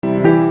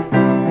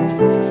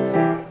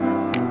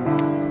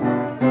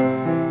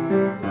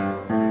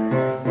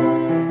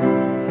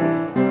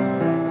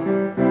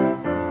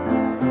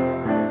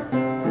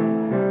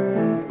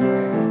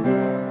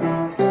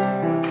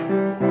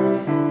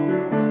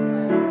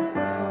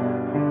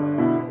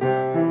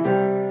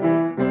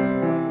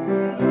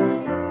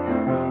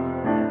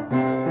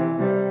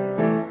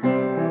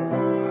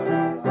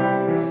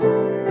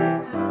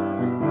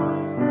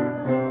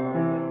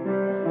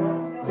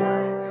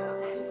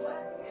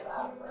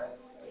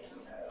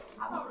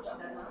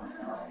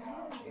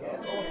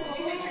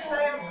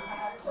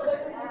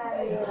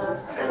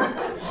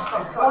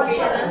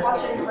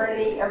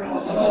I mean, you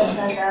can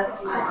send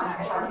us, you can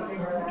just try to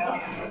figure it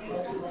out.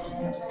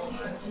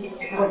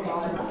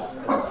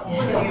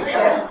 So you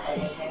check,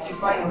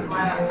 it's like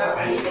flat,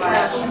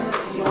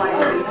 you want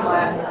it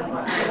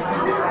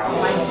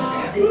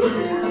to be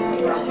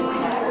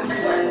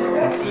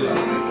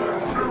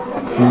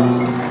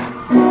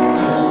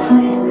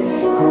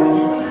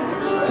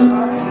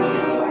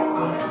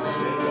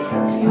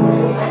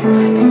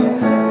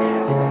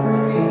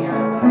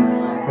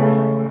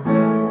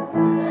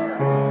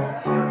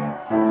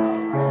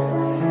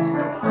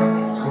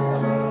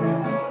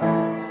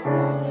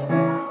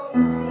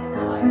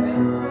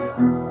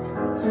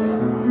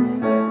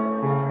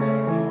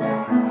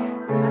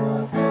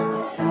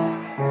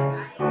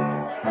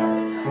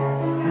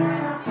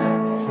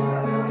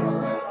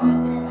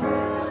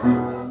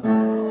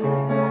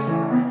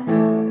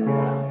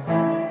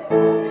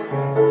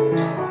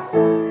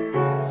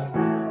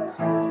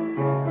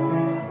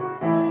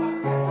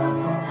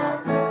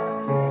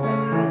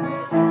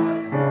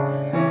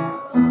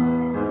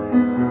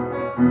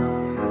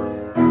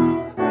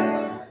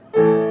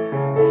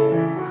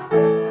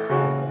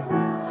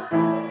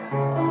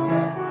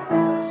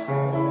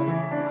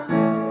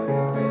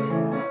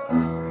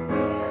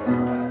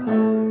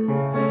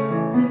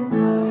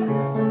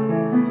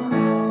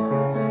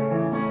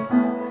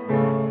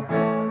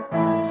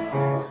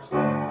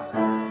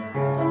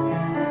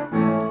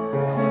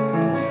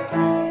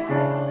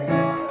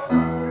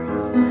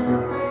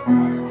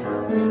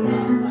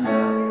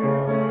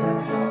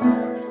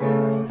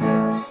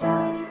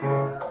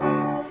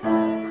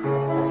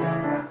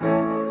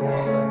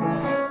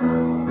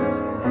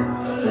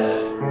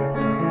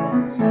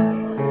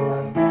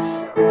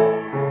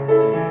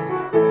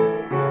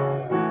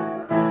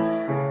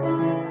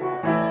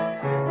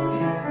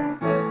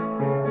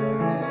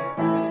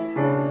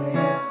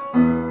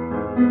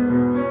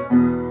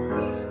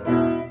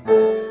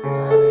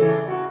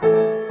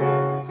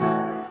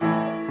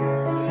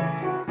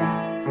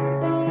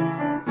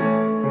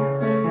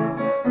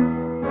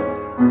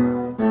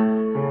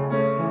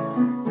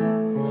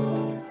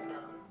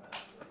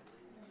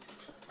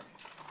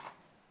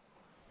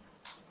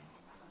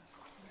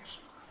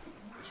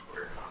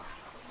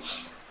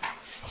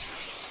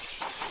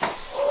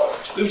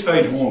Who's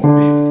page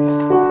 150?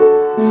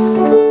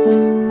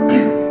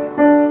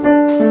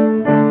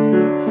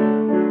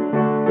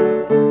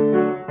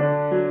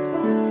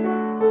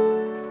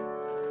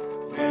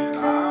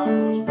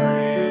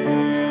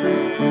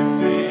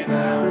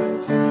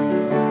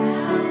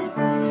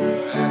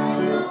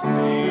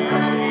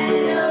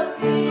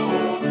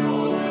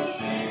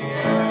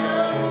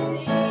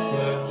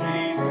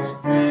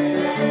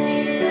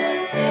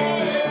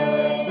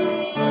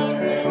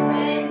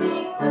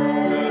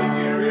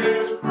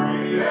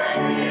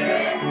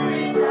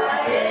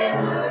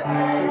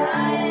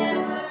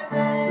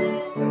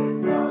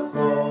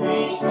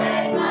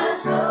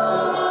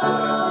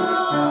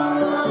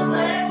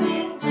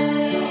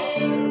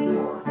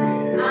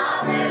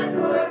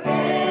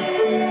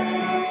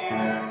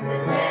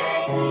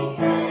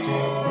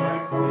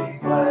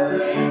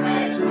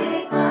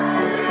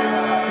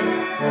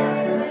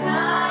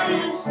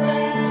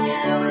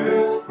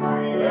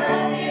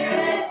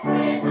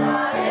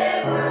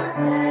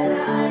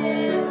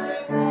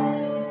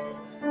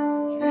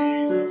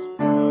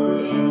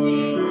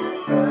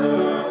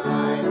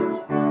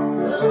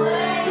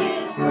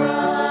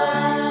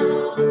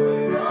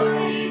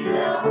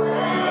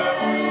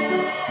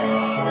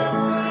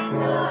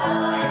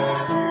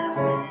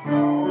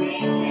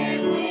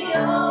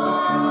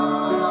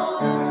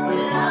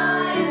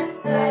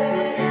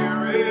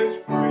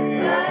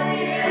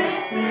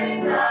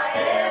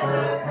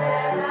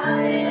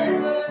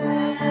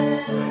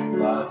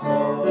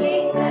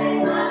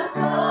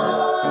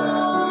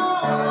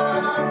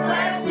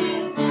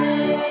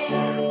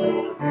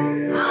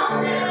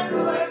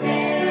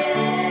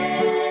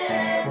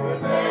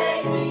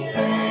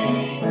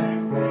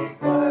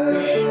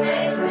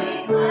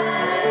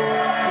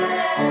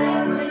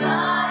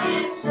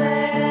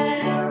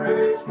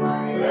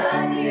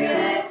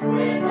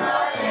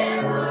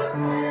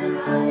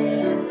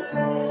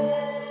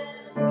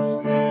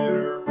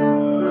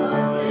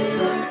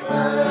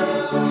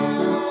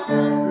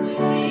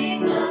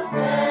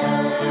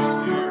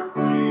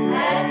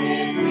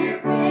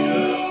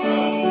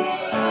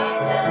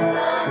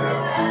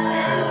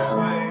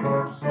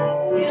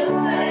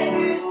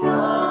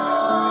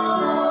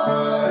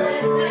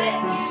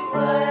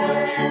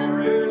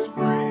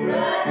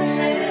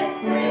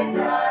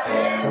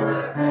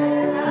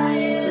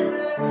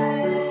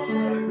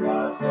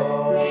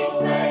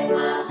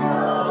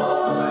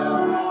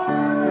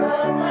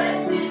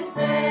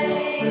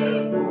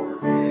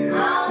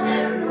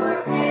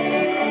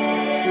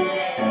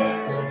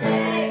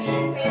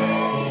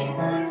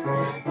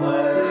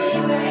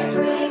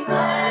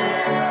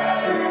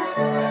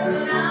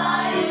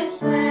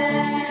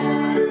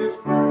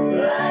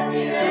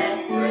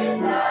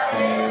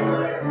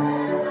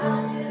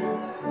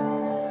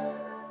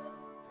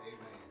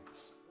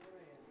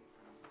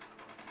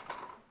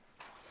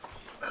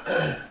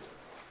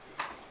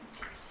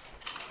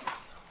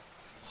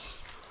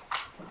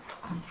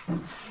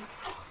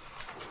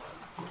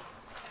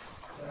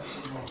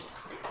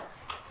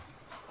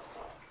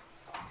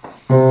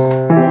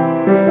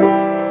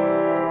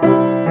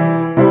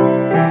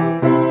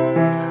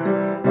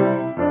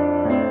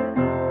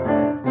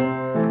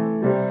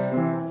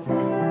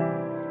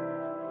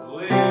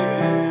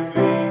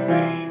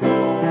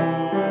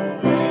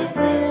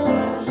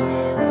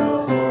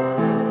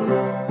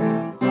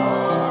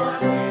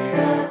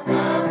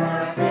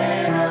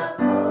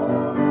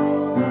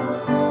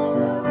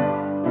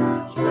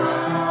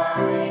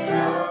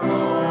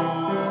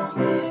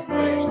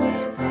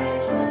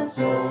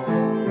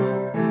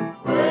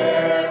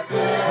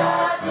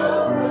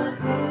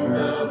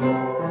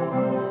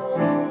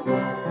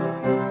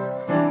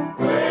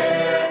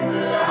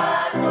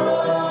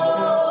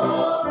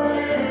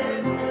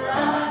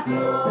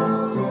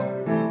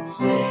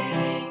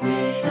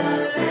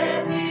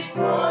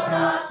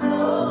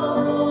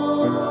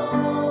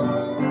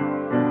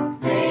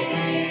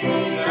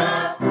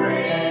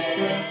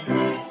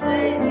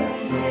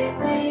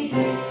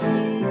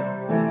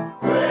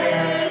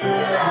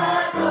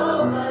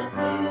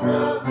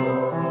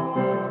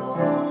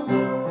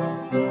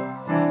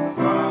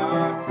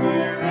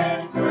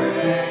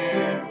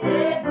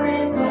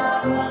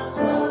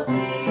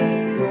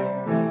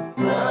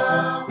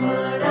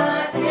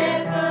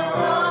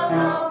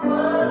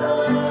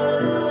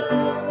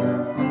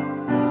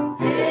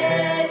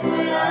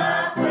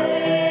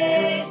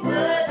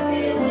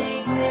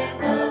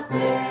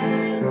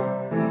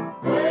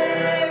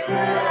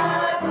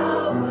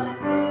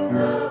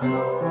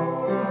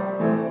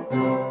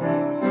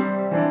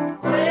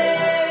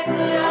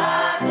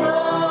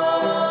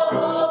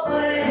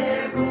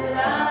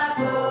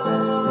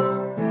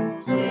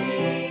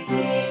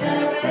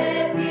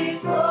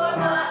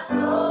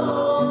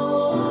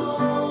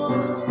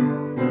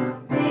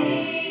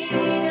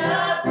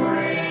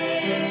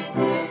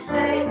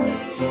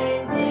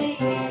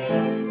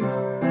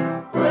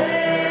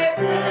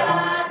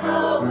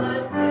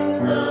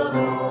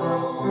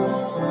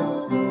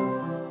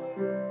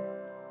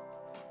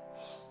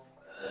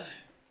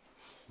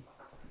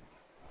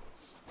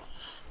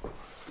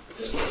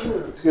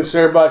 It's good to see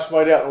everybody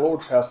made out in the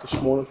Lord's house this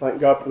morning.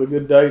 Thank God for the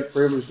good day, the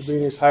privilege to be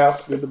in His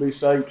house. Good to be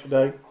saved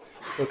today.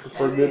 Looking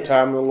for a good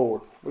time in the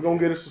Lord. We're going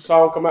to get us a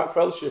song, come out and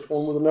fellowship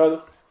one with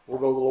another. We'll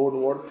go to the Lord in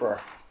a word of prayer.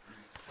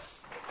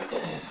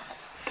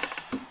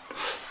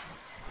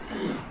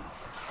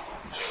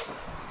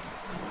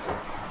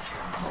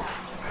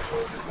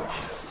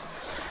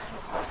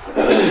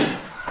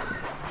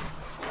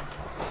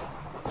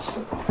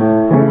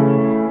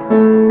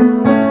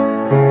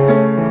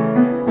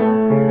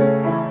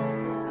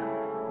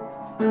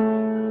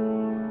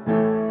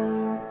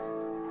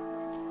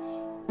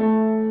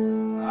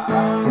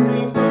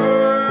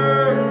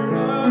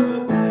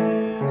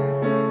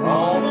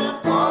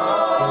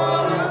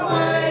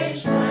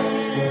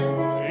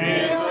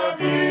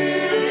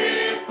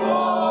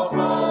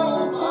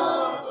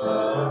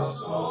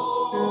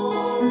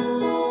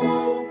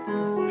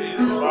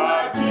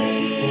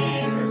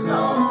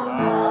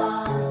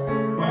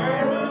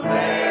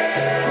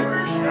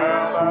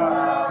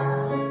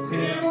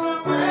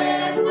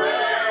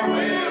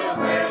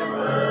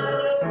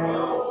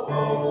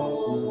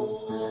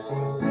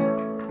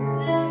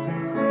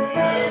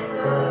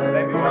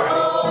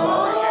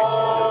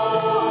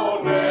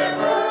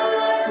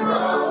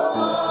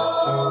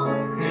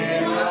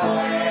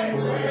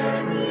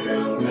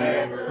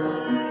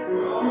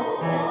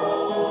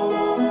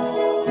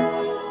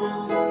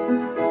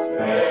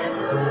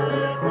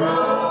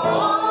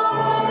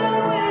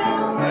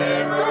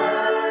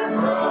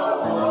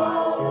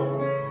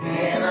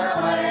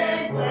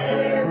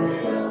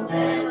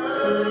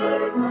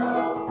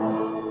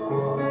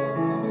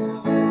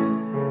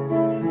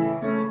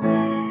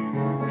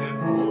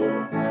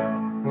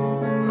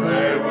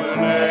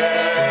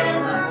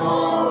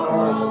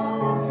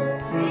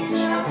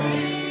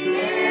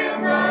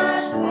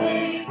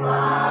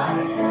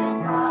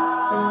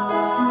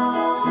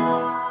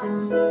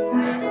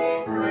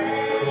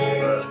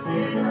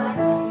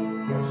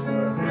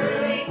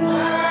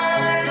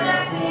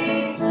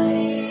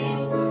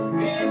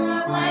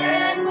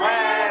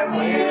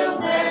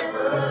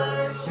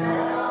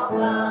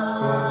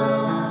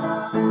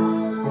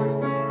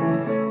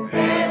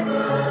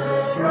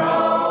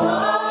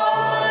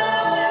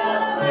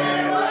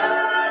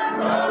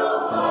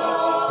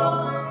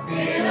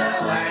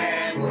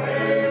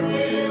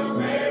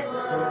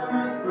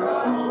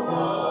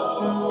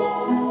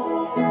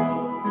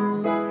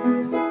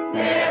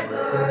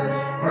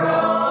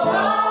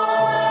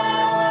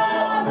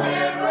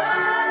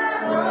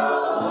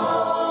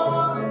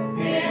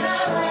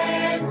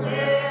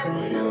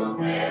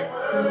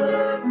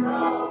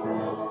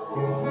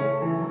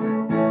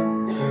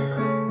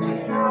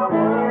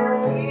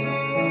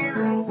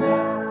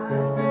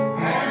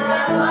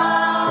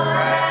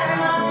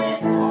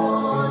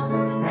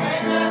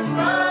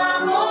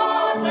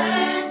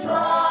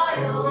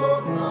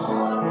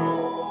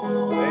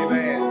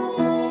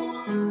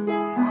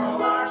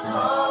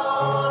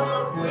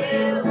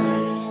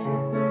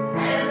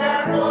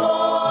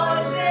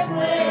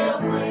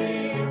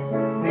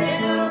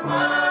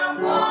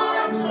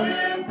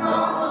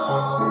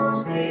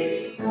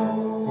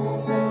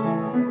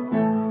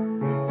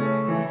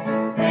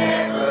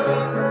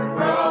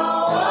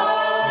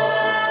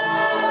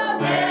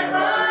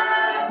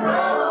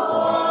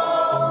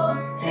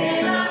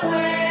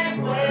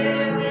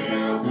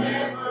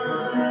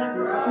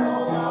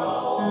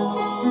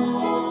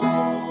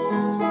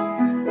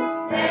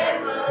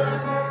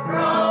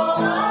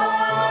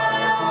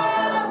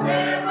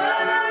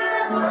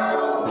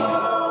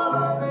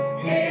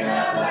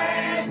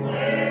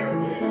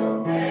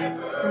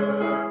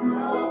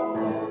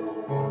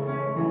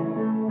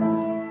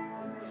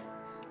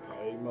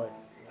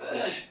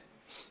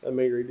 Let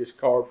me read this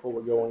card before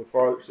we go any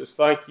farther. It says,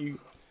 thank you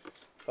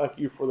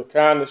for the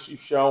kindness you've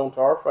shown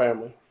to our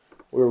family.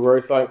 We're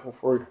very thankful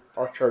for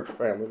our church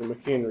family, the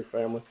McHenry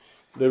family.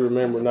 Do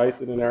remember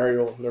Nathan and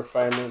Ariel and their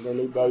family and their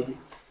new baby.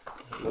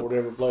 Lord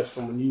ever bless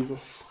them and use them.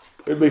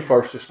 It'll be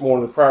first this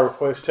morning, the prayer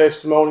request,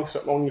 testimony,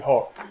 something on your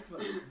heart.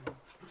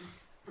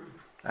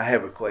 I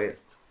have a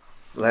request.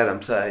 Let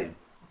them say.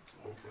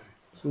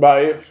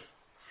 Somebody else?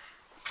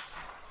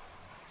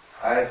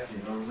 I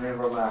can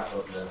remember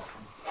Michael.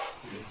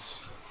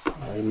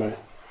 Amen.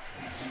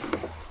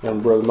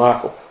 And Brother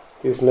Michael,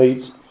 his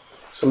needs.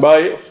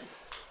 Somebody else?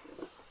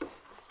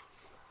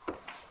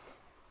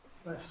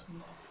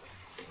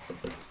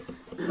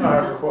 I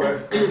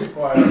request that it's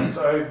quiet and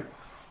safe.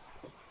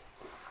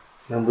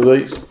 Remember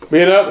these?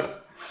 Be another.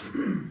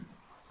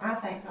 I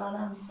thank God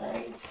I'm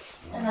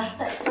saved. And I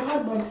thank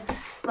God when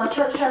my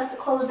church has to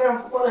close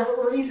down for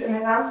whatever reason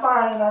and I'm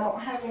fine and I don't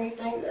have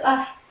anything that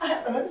I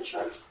have another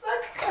church that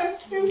I can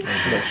go to.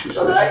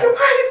 So that I can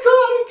praise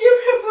God and give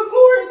Him the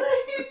glory that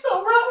He so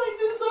rightly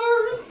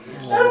deserves.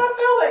 And I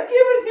feel like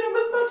giving Him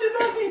as much as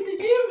I need to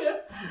give Him.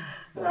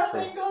 And I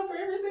thank God for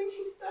everything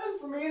He's done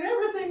for me and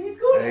everything He's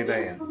going to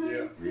do for me.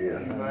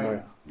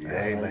 Amen.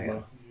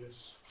 Amen.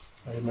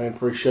 Amen.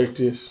 Appreciate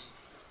this.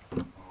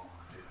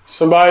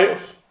 Somebody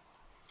else?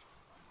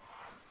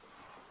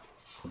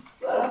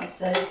 But I'm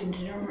saved and to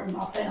remember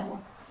my family.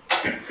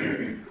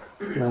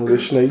 And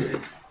this need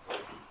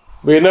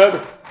be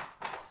another.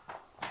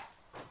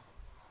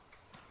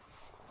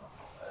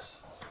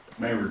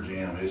 Remember,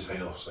 Jim, his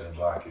health seems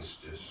like it's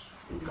just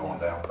going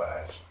down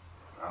fast.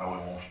 I know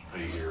he wants to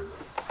be here,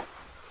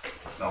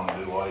 but don't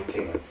do what he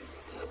can.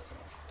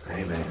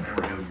 Amen.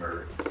 Remember him,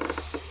 Murray.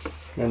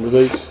 Remember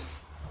these.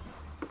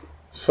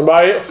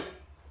 Somebody else.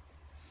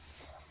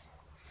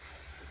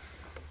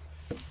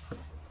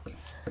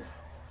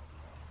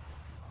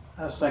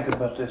 I was thinking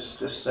about this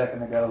just a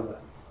second ago.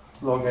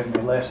 The Lord gave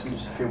me a lesson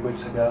just a few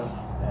weeks ago,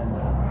 and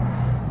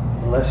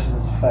the lesson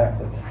is the fact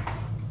that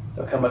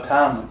there'll come a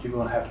time that you're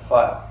going to have to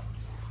plow.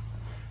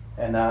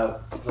 And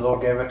the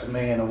Lord gave it to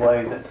me in a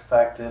way that the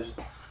fact is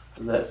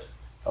that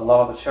a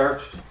lot of the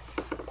church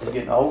is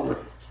getting older,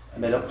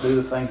 and they don't do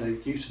the things they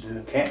used to do,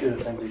 and can't do the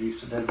things they used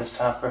to do. It's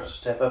time for us to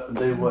step up and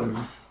do what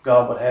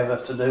God would have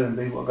us to do, and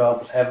be what God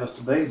would have us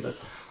to be. But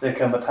there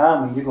come a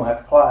time when you're going to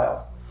have to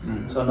plow.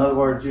 So in other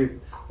words, you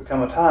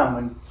become a time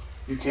when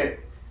you can't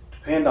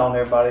depend on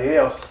everybody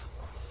else.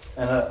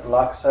 And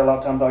like I say, a lot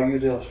of times I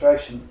use the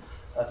illustration,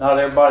 not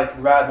everybody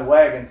can ride in the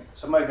wagon.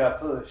 Somebody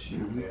got pushed.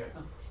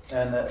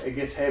 And it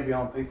gets heavy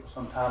on people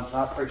sometimes. And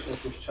I appreciate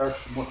this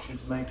church and what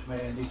she's meant to me,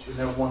 and each and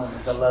every one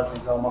of them. I love you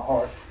with all my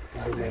heart.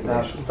 And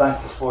I'm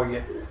thankful for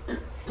you.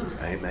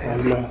 Amen.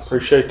 Amen.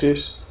 Appreciate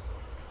this.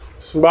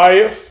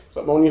 Somebody else?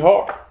 Something on your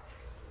heart?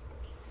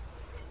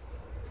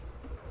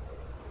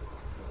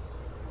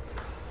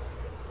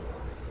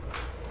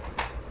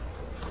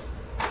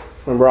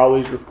 Remember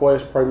all these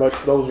requests. Pray much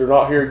for those who are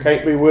not here and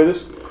can't be with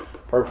us.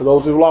 Pray for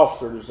those who lost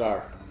their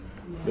desire.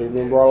 Do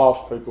remember our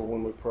lost people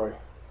when we pray.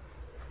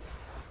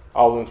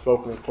 All the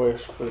unspoken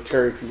requests. For the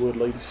Terry, if you would,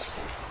 lead us.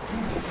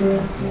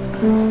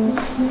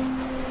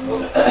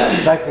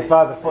 Thank you,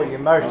 Father, for your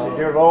mercy,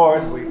 dear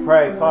Lord. We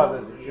pray,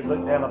 Father, that you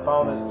look down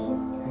upon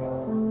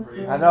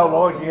us. I know,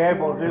 Lord, you're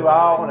able to do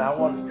all, and I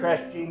want to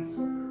trust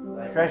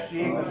you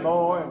even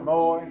more and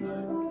more.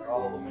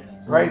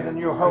 Praising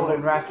your holy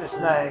and righteous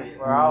name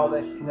for all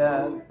that you've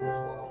done.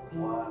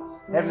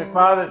 Heavenly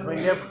Father, as we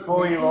kneel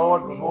before you,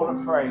 Lord, we want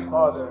to pray,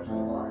 Father,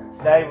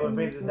 today will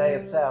be the day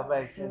of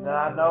salvation. And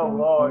I know,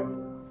 Lord,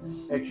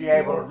 that you're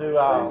able to do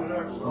all.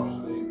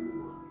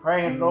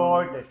 Praying,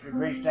 Lord, that you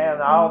reach down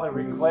to all the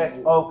requests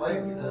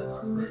spoken,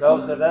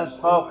 those that are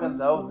unspoken,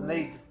 those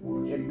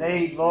in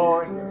need,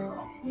 Lord,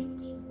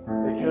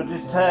 that you'll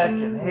just touch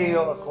and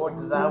heal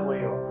according to thy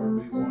will.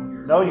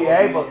 Know you're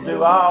able to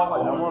do all,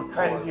 and I want to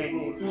trust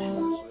you.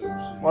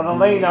 I want to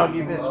lean on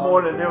you this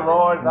morning, dear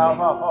Lord, with all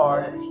my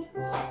heart.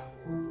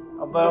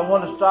 But I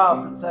want to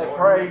stop and say,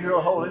 praise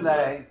your holy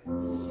name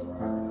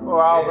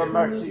for all the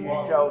mercy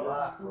you showed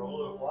us.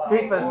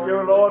 Keep us,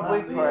 dear Lord,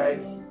 we pray.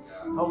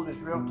 Hold us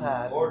real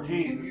tight. Lord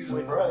Jesus,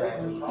 we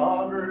praise and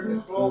honor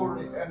and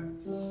glory.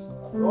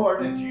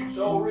 Lord, that you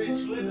so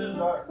richly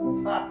deserve.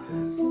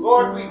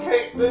 Lord, we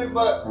can't do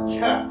much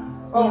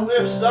on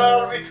this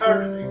side of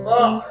eternity,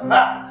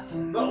 Father.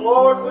 But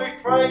Lord, we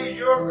praise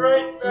your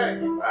great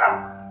name.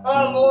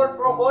 Lord,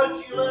 for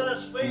what you let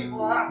us feel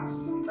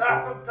from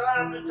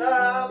time to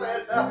time.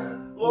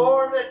 And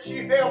Lord, that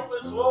you help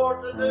us,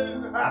 Lord, to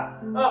do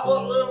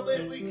what little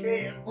bit we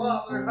can,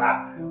 Father.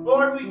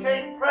 Lord, we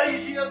can't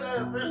praise you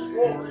enough this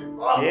morning,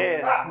 Father.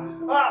 Yes.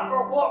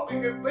 For what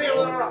we can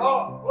feel in our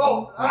heart,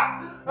 Lord.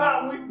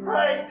 We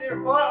pray, dear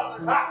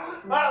Father,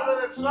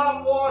 that if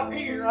someone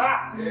here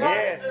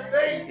Yes. is in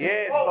need,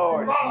 Yes,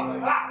 Lord. Father,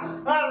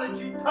 that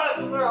you touch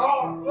their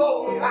heart,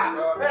 Lord,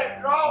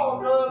 and draw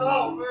them to an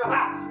altar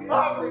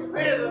of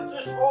repentance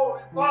this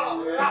morning,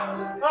 Father.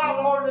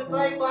 Lord, that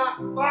they might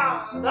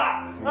find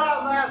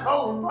that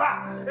hope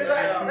and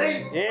that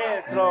peace.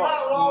 Yes, Lord.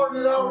 Lord,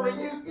 that only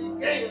you can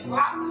give.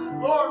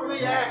 Lord, we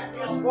ask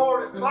this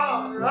morning,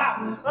 Father,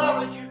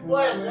 that you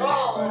bless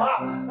all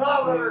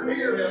that are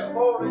here this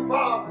morning,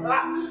 Father.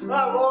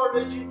 Lord,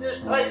 that you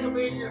just take them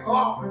in your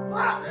arms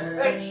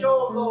and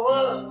show them the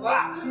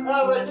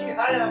love that you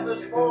have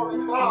this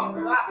morning,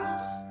 Father.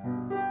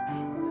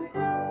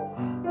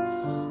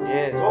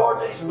 Yes. Lord,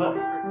 these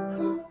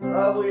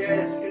favors, we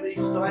ask in these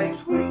things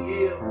we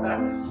give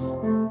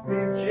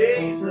in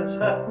Jesus'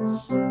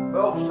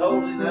 most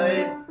holy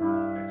name.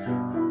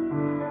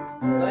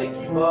 Thank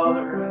you,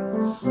 Father.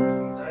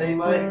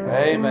 Amen.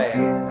 Amen.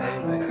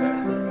 Amen.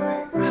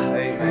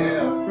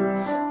 Amen.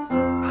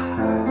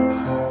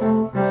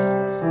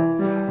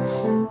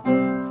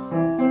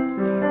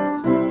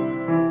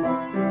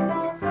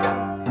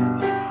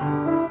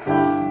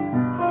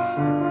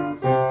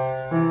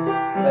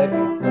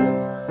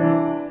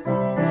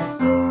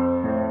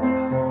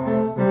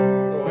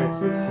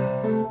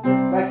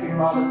 Thank you,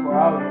 Father, for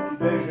all that you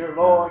do, dear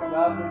Lord.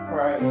 God, we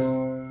pray.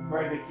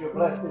 Pray that you'll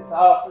bless this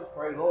office.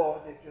 Pray,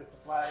 Lord, that you'll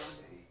supply the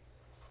need.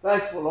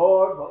 Thankful,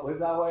 Lord, but we're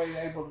not always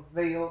able to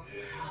feel.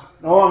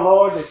 Knowing,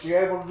 Lord, that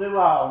you're able to do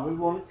all. We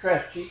want to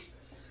trust you.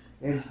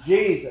 In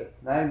Jesus'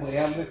 name we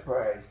humbly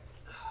pray.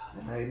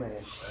 And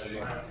amen.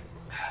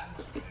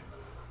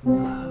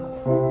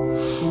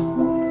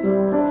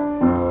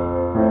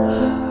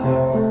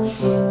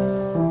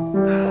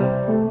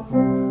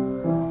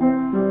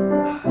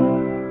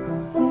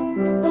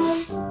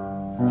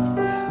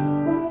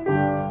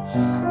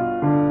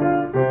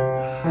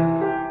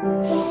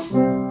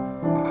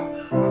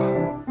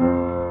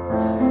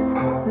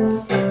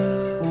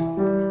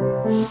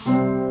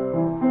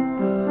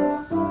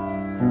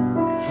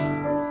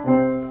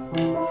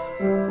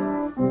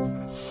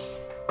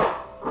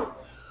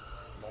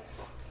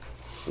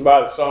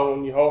 Anybody the song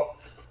in your heart?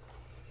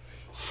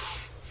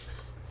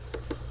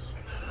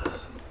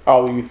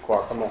 All the youth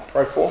choir, come on,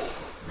 pray for them.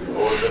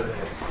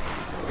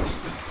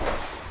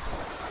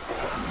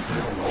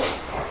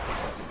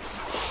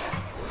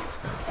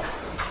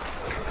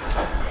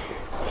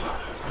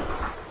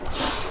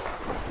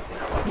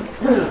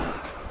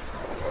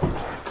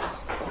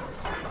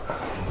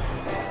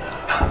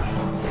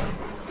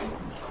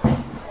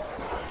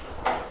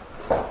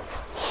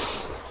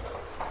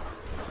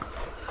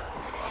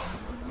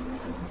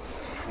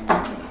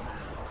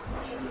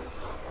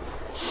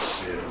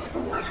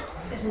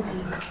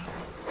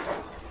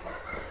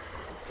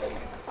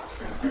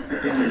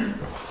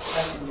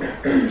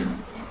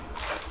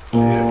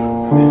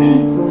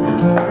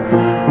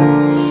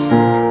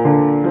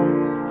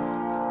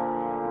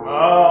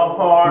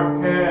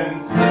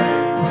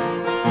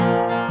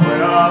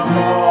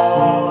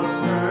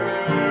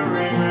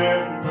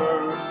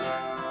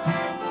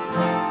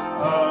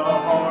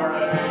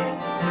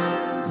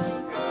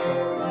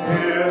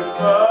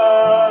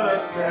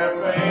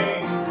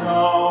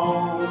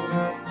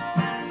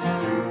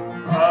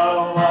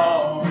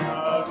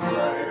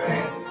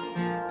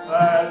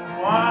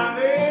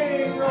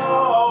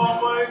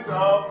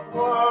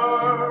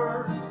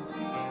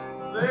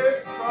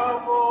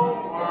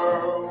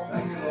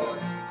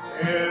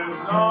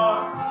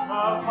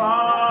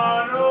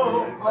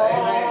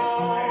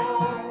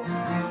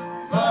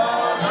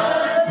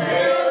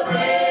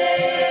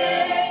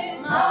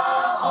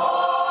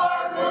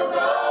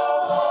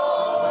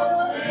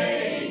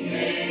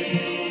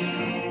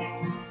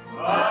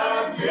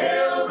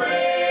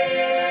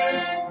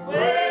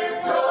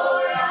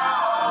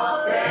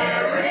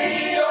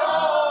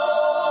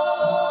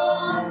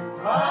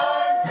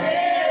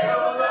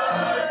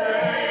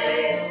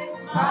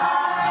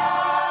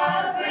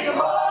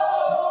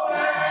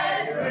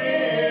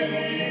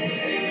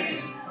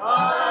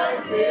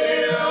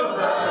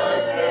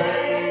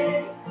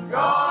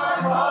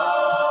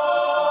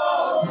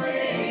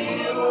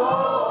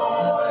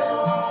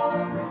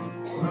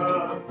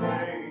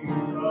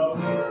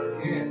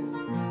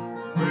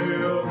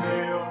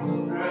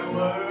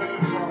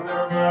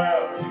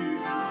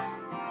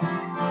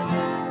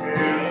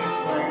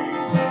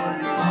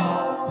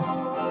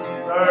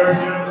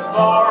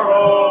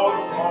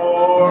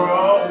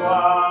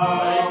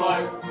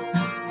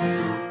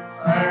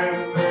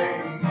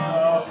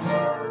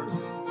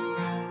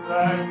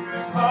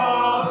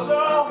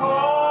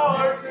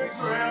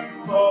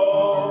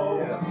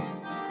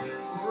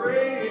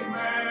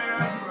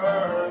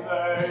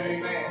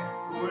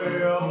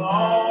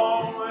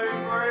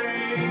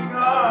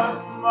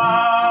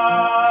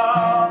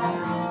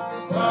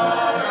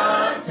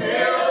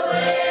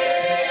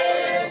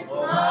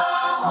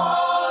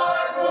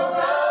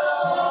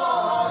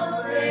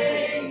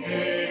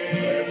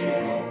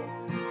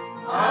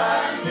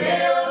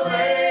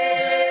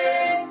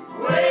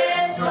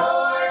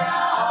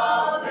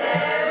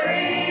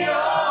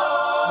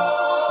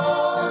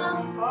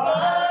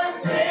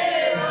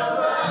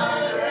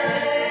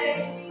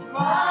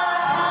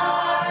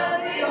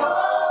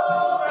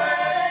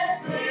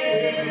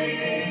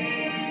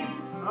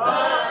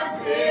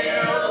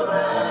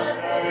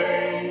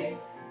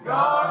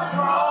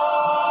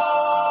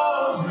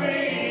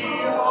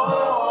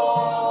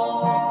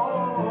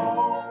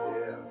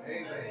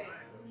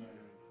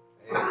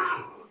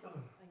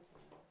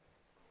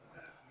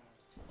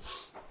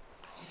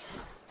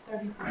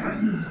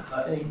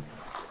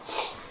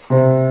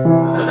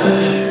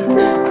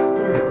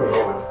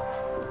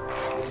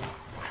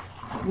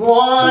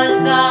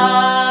 Once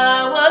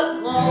I was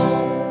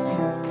lost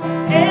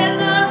in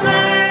the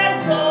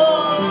rags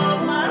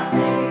of my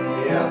sin,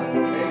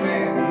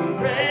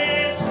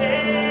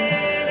 wretched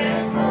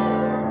and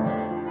poor,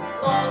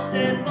 lost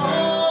and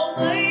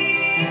lonely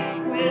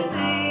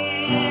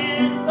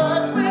within,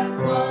 but with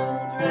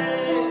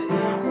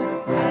wondrous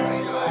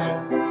compassion,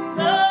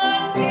 the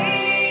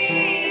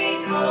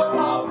King of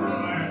all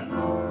men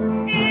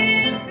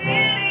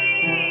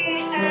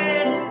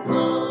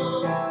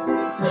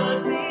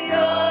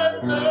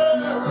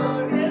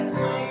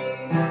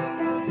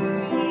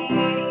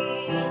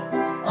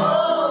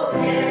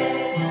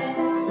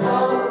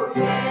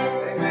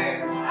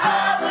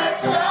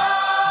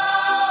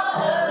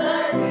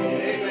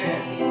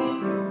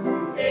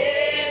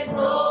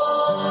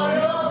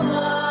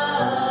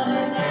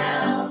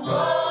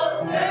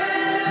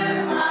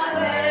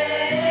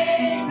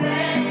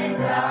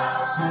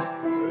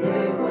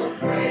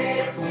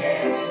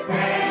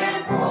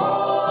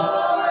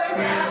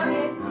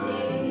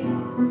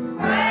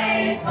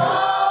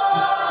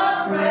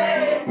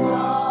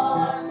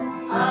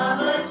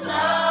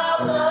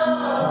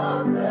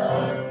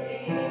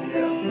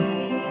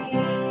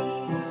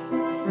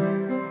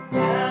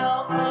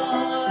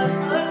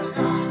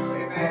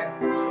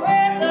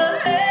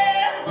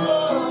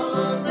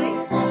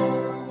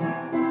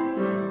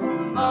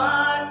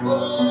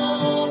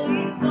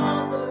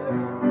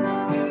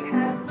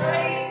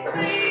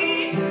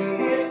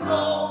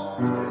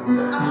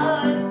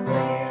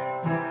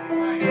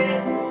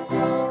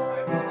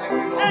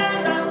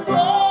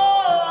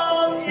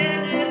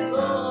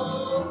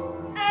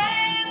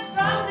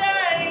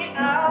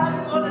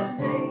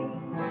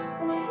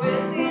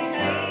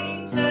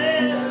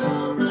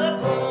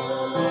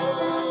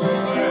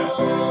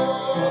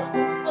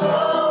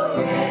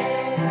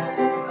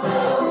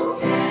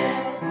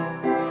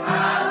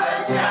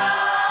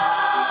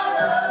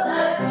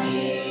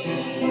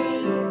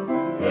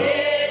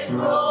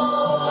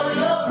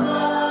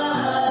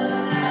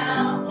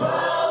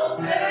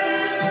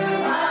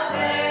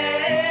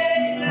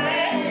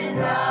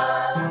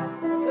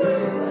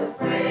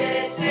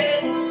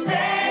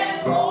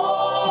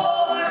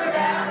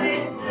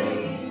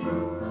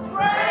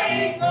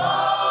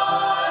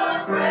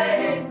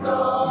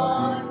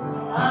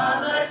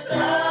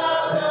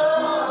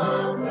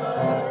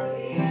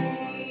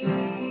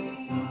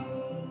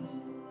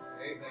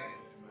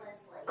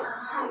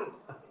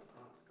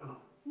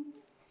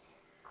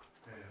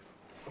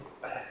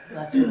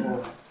Bless you,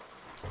 Lord.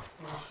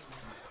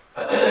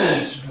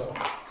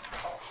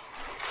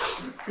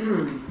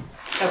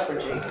 Help her,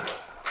 Jesus.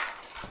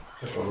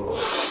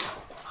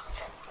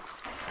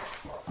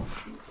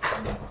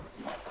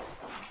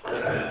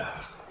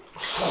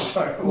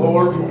 Thank the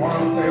Lord for what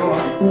I'm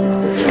feeling.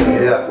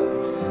 Yeah.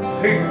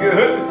 He's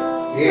good.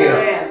 Yeah.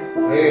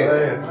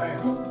 Yeah.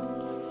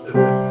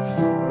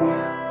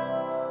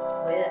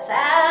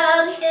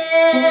 Without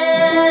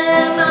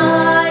him, I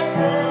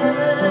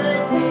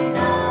could do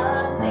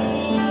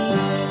nothing.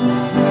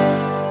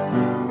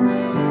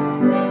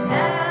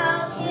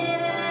 Without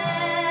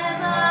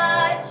him,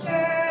 I'd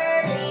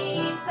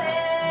surely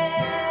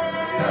fail.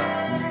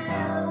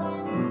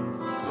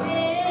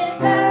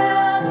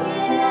 Without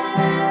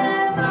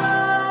him, I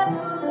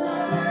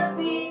would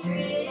be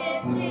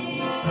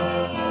drifting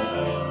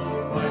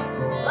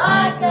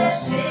like a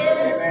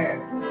ship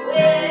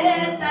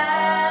without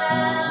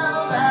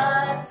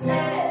a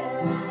sail.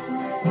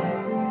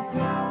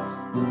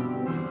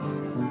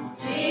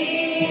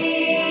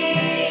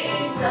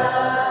 Jesus,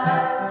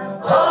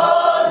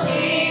 oh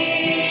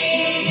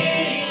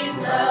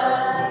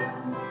Jesus,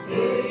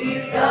 do you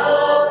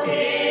know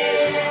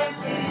him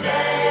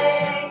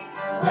today?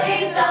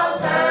 Please don't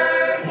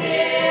turn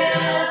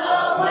him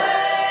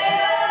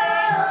away.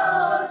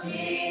 Oh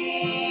Jesus,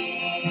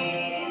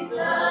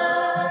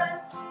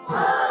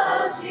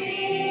 oh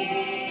Jesus.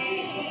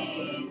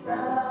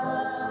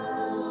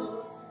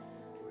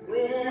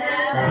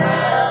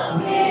 Without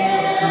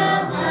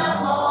him,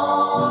 how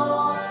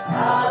lost I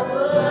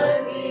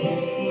would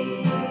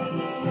be.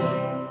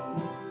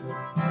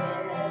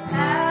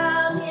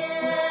 Without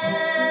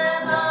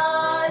him,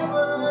 I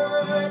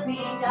would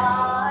be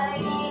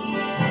dying.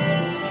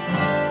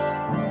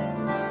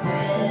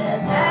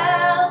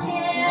 Without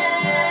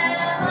him,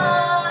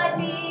 I'd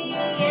be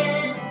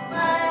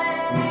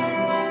enslaved.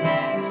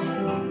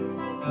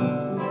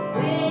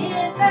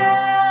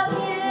 Without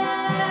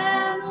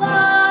him,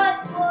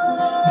 life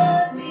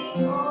would be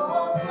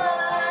hopeless.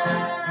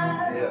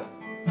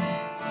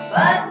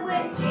 But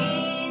with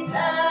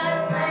Jesus,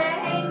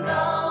 thank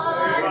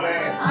God,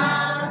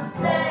 I'm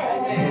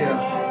saved.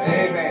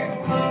 Amen.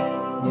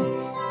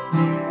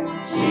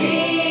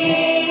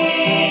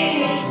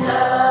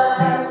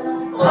 Jesus,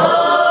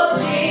 oh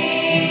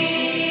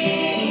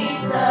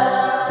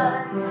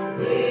Jesus,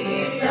 do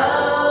you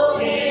know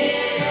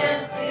him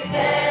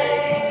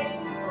today?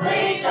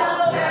 Please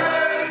don't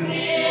turn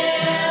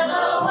him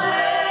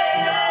away.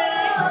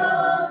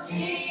 Oh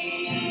Jesus,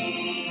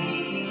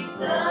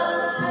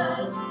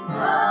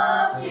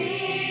 oh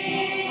Jesus.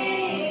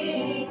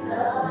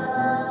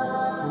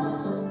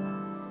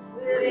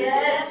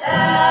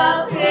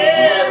 Without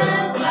him,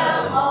 how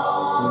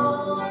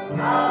lost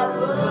I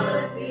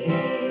would be.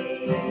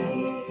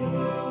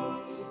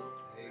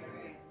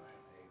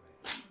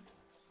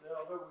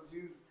 Selva, would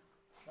you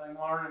sing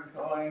Learning to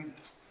Lean?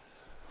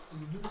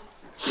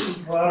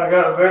 Well, I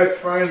got a best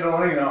friend to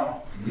lean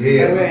on.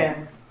 Yeah.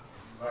 Amen.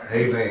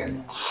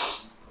 Amen.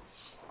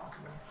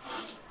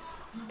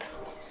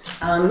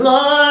 I'm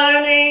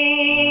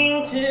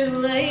learning to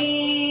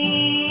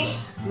lean,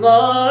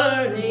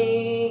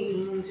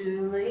 learning to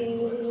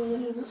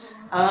lean.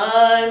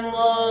 I'm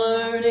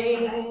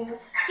learning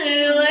to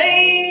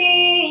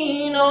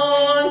lean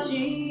on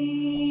Jesus,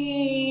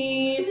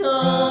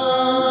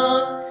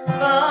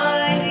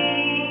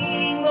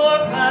 finding more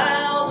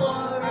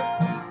power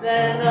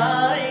than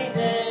I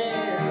ever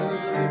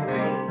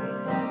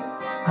dreamed.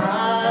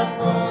 I'm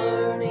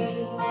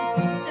learning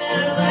to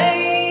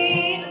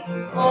lean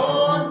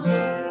on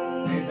Jesus.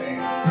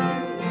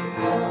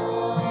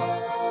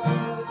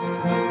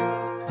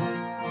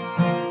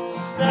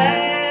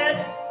 Sad,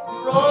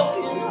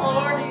 broken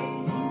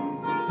hearted,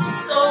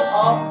 so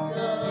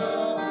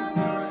often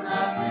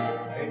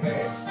I've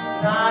been.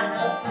 But I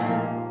have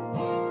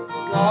found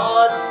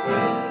God's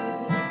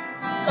peace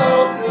so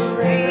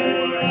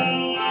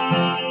serene.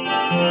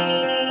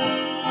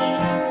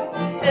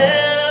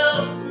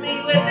 Helps me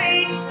with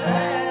each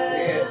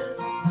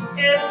task,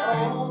 if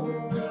only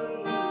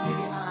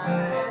I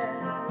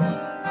ask.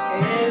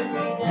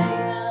 Every day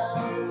now,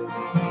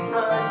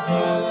 I'm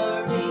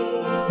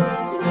learning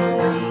to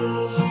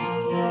lean.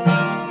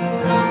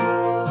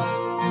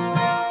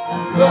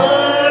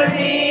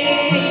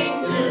 Learning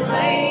to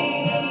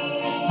lean,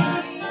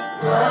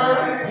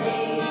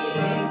 learning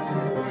to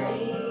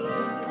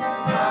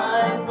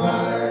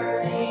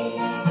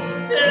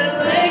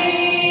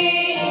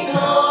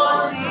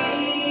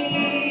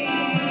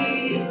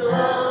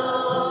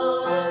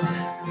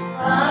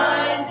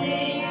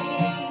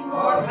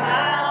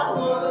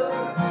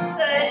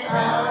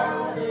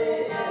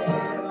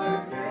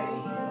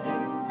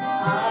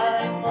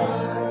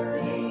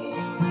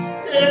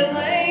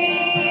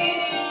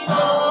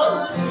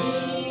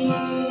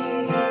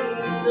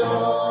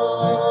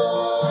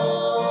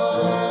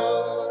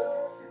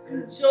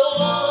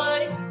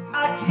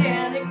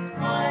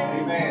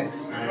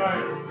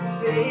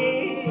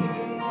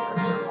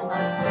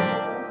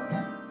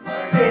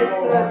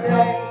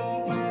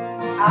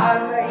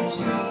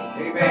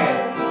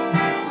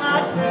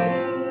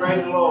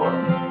Praise the Lord.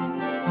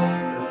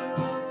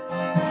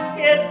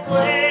 His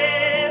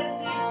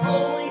blessed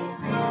Holy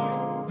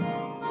Spirit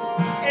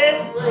is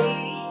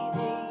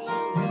leading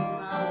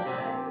my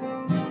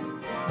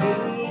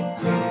way. He's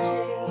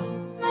teaching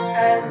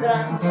and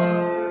I'm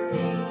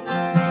learning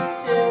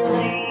to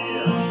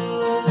lead.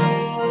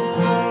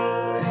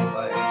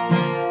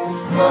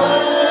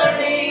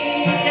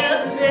 Learning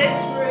is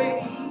victory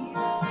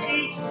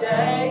each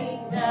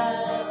day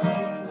now.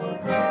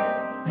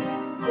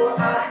 For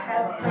I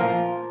have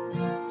found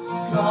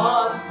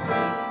God's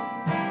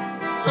grace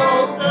so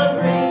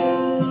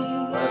serene,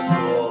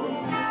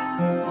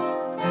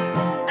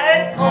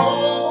 and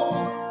all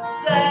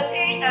that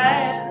He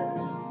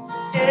asks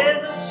is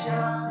a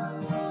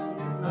child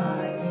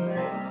like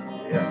that,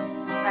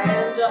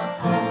 and a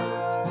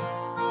heart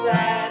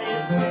that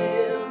is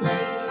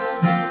willing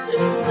to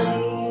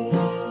lead.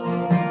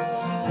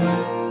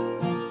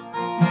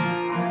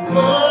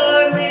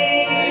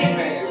 Learning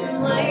to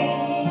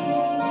lead,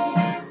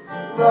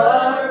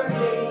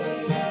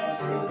 learning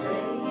to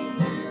lead.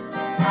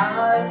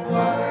 I'm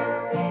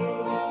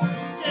learning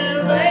to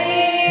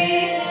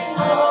lean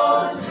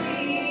on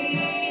Jesus,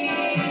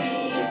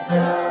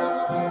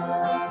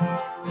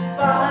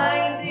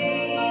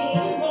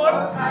 finding more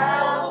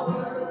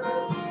power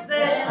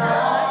than I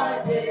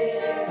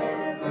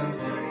ever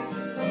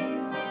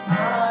dreamed.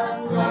 I'm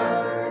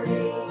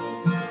learning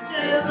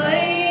to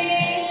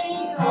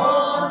lean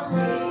on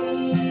Jesus.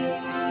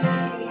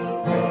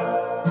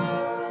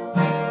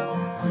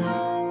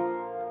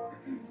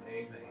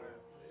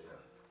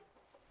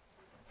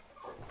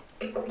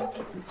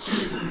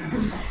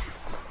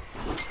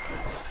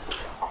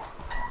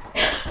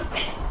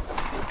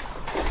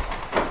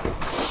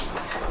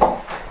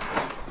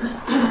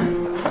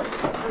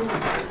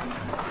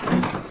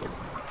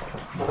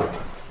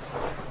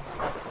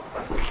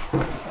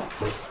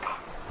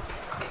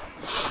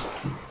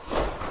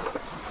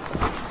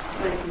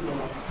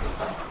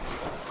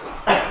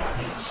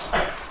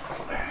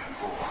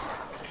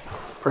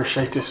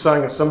 Appreciate this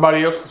singing.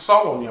 Somebody else the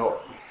song on your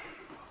heart.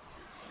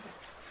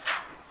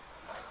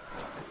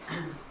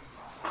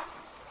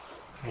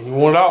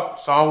 Anyone at all?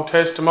 Song,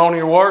 testimony,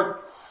 or word?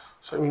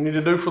 Something you need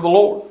to do for the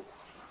Lord.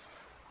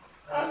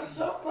 I'm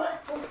so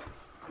thankful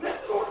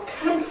that the Lord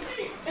came to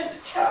me as a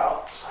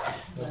child.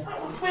 I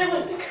was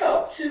willing to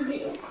come to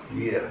Him.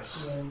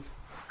 Yes. I'm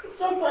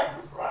so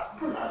thankful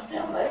for my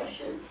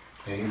salvation.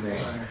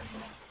 Amen.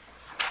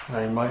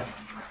 Amen.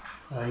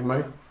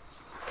 Amen.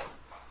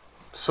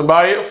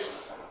 Somebody else?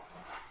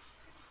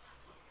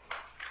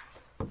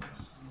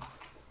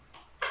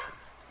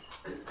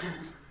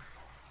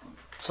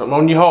 Something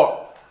on your heart.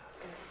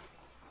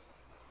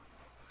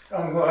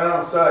 I'm glad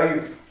I'm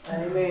saved.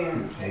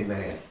 Amen.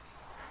 Amen.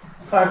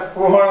 Thankful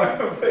for what I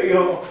can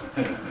feel.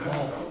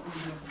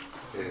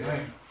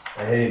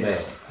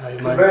 Amen. The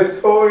Amen.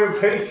 best toy and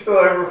peace you'll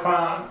ever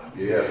find.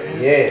 Yeah.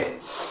 Yeah.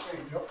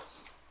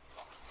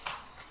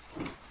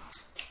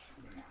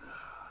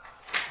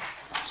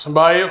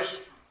 Somebody else?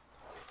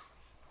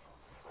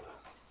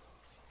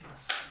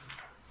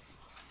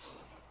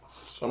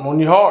 Something on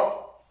your heart.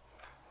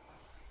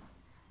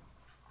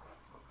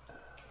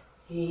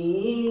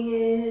 He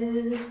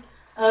is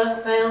a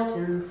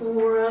fountain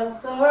for a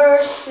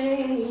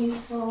thirsty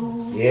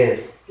soul. Yes.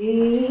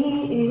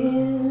 He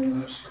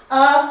is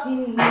a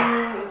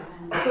healer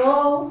and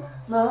so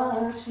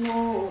much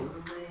more.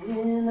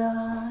 When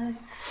I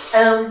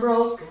am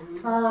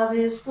broken by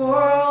this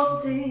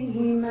world's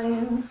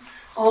demands,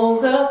 all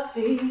the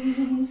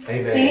peace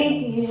Amen.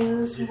 He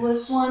gives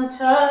with one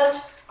touch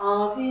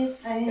of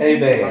His hand.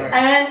 Amen.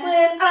 And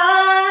when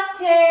I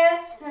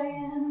can't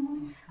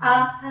stand,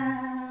 I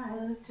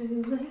have to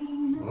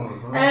lean.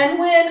 And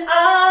when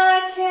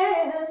I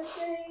can't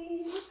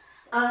see,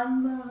 I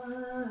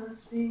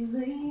must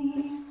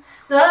believe.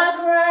 The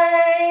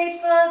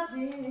great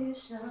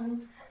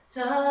physician's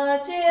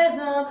touch is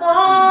a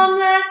balm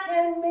that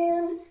can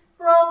mend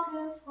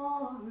broken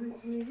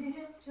hearts with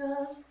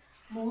just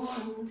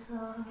one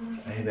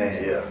touch.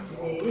 Amen.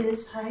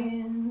 This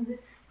hand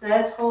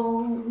that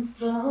holds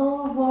the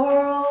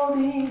world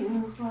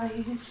in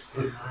place.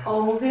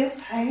 Oh,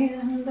 this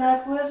hand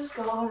that was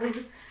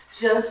scarred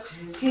just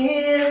to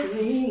give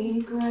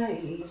me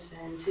grace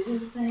and to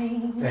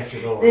think. Thank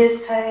you, Lord.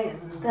 This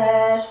hand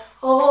that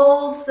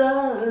holds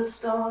the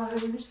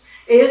stars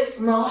is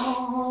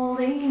small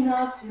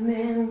enough to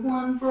mend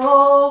one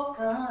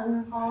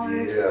broken heart.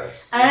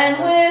 Yes. And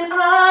when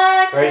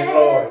I Praise the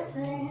Lord. can't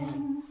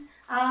stand,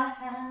 I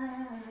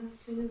have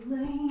to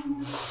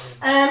lean.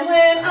 And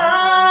when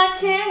I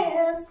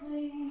can't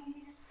see,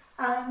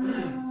 I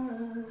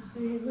must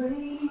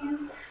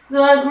believe.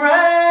 The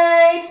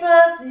great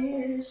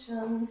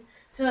physician's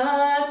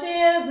touch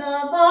is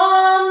a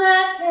balm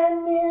that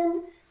can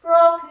mend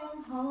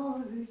broken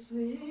hearts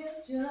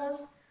with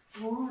just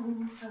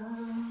one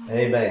touch.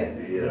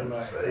 Amen.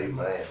 Yeah.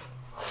 Amen.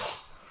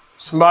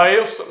 Somebody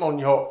else, something on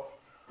your heart.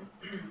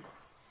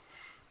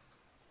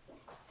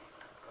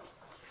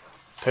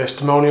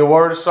 Testimony, a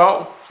word, a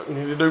song. Something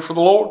you need to do for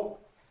the Lord.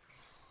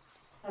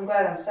 I'm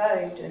glad I'm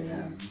saved,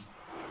 and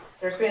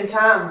there's been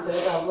times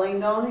that I've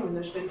leaned on him, and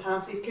there's been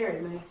times he's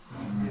carried me.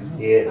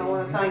 Yes. I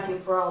want to thank him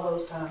for all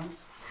those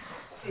times.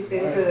 He's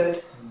been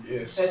good.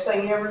 Yes. Best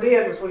thing he ever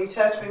did was when he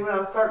touched me when I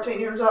was 13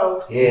 years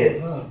old.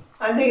 Yes.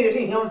 I needed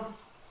him.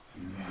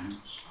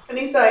 And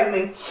he saved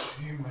me.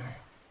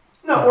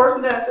 Not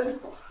worth nothing.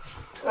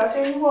 But I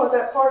tell you what,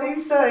 that part he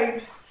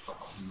saved.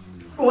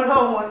 Going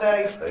home one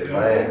day.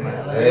 Amen.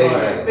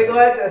 Amen. Be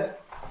glad to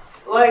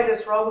lay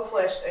this robe of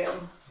flesh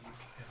down.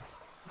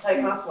 And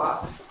take my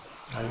flight.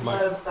 Amen.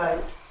 Let him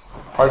saved.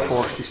 Pray for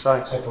us, she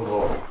saints. Thank the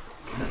Lord.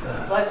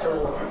 Bless her,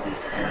 Lord.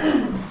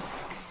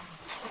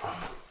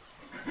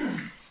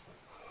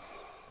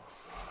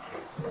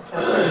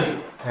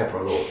 Help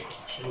our Lord.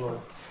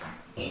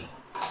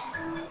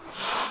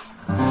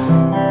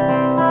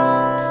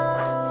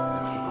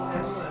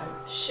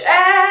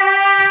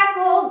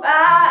 Shackled by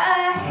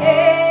a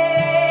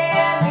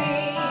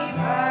heavy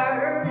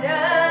burden,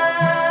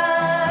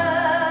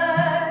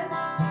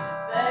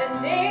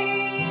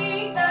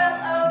 beneath the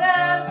load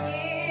of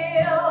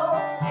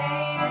guilt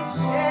and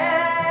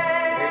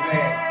shame.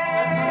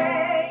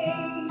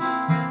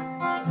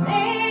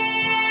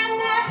 Then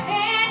the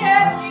hand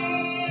of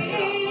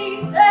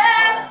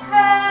Jesus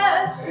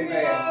touched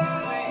me,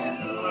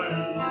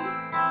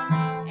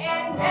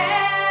 and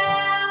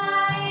now I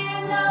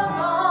am no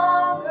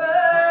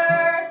longer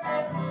the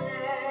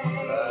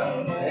same.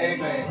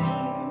 Amen.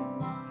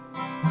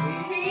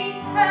 He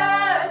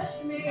touched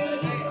me.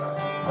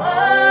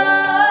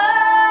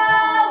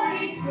 Oh,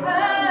 he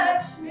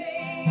touched me.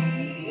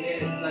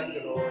 Yes, thank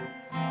you, Lord.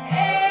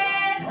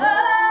 And oh,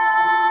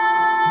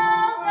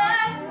 the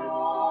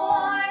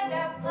joy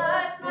that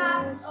floods my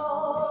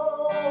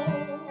soul.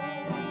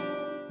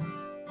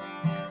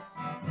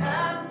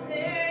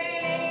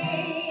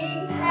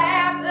 Something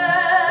happened,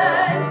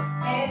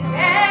 and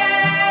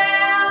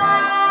now I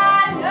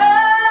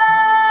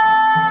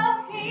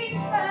know he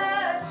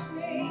touched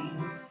me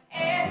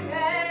and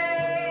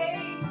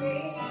made me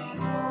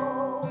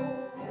whole.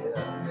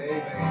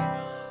 Amen.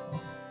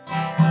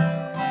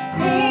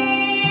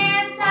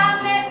 Since I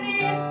met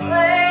this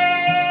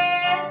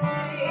blessed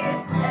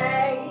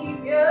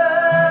Savior,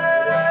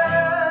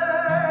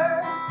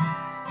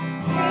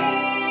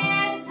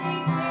 since he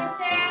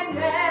cleansed and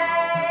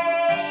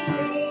made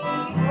me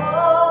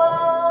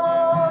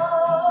whole,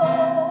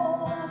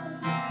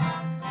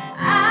 I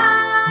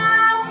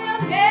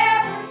will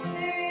never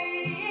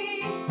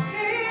cease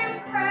to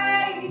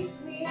praise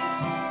him.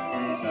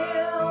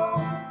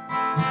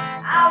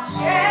 I'll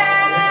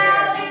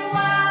shout it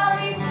while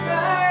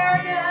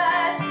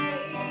eternity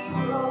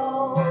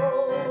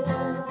rolls.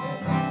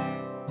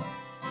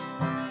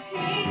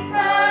 He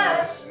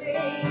touched me.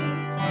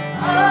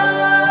 Oh,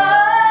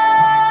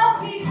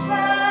 he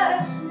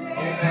touched me.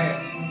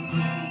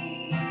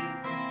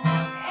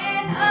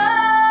 And oh,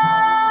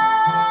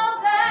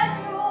 the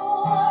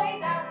joy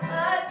that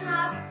floods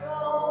my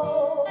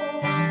soul.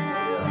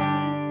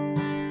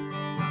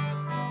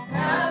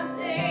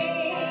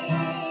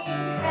 Something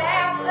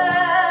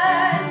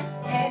happened,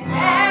 and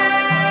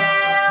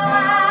now I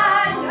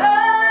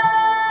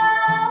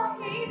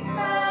know he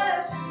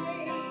touched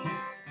me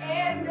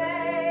and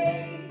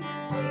made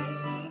me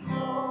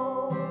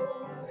whole.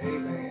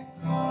 Amen.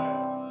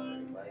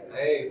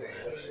 Amen.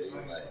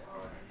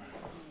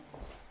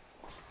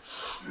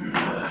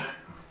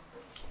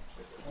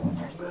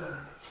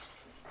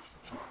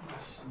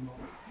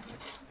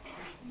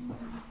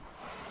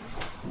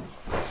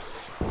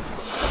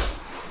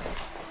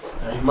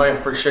 Amen.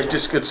 Appreciate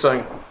this good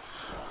singing.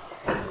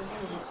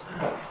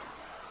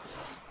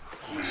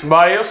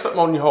 Somebody else, something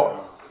on your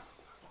heart?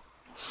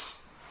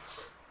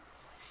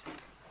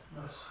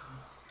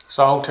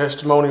 Song,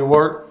 testimony,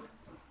 word.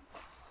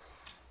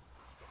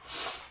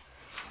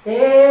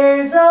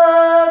 There's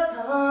a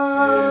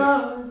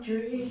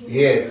country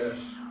Yes.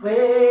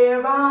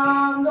 where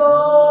I'm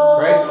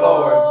going. Praise the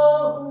Lord.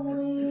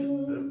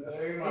 And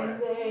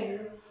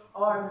there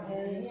are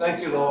many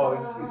Thank you, Lord.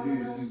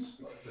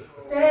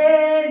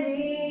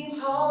 standing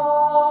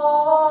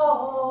tall.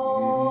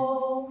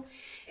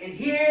 And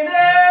here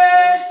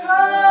there's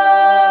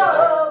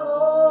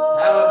trouble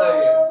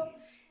Hallelujah.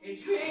 and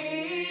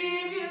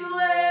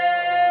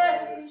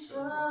tribulations.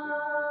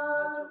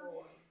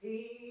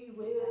 He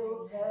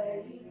will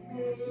take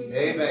me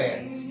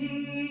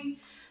Amen.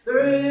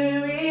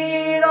 through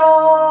it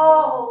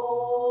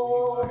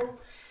all.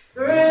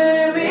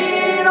 Through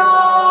it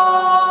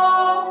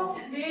all,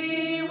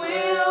 he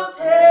will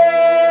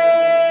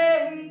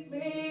take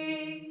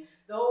me,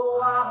 though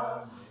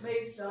I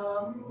may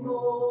stumble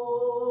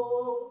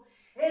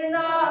and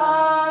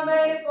I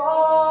may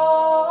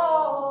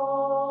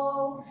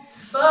fall.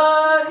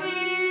 But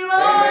he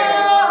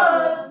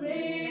loves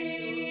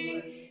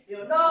me,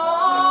 he'll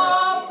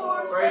not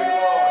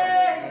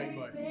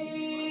forsake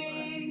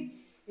me.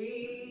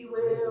 He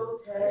will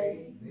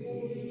take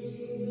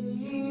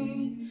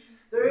me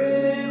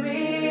through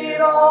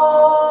it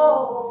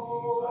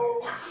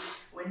all.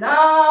 When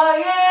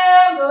I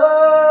am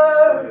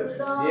burdened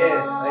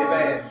Yes.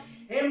 Amen.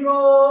 and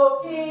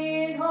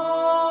broken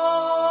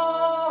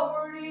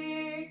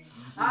hearted,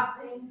 I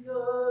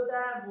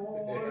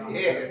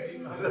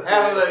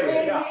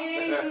Hallelujah.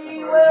 And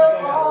He will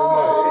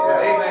hold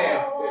Amen.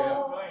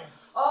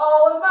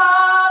 all of my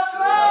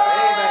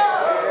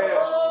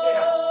Yes.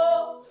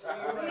 troubles.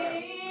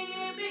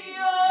 Lead me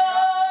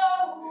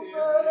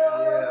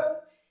over,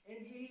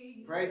 and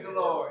He Praise the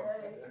Lord.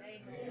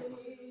 take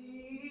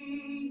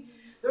me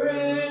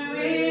through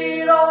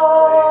it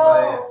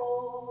all.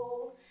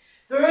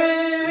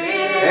 Through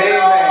it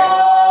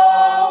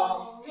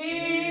all,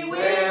 He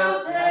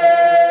will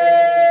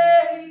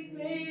take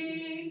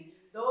me,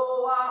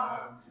 though I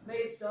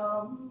may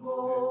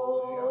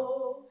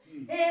stumble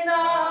and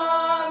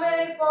I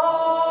may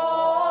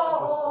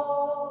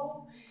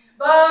fall,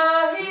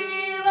 but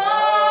He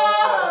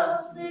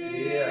loves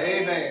me.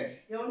 Amen.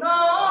 He'll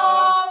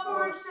not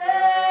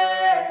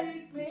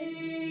forsake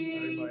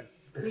me.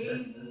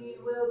 He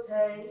will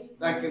take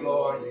Thank you,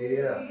 Lord.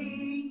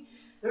 me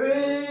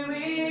through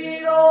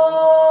it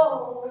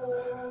all.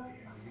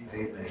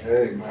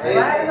 Amen.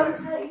 Glad I'm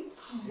saved.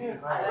 I'm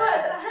glad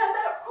that I have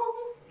that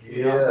promise.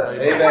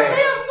 Amen. I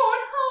am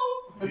going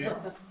home.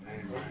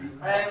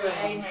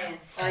 Amen.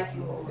 Thank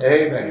you, Lord.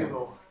 Amen.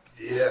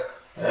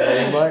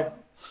 Amen.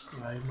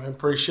 Amen.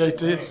 Appreciate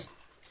this.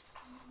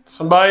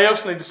 Somebody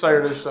else need to say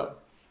or do something.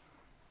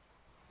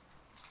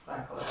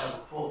 Thankful to have a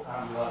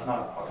full-time God, not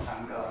a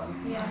part-time God.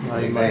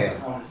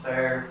 Amen. One that's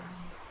there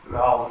through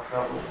all the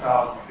troubles,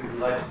 trials, and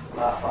tribulations of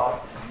life.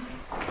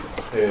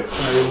 Amen.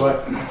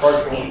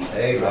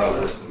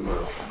 Amen.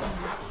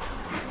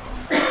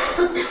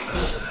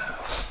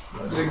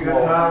 It's a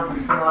good time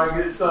for somebody to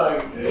get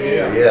saved.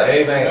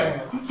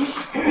 Amen.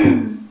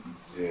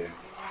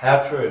 How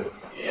true.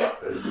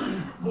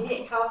 It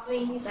didn't cost me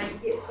anything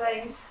to get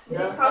saved. It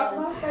didn't cost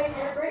my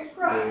Savior a great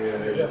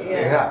price.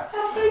 Yeah.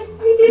 How could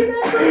He give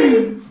that for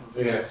me?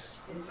 Yes.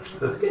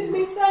 Couldn't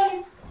be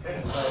saved.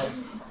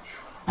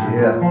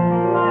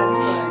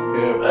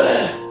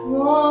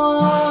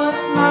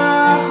 Once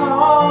my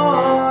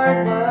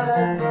heart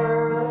was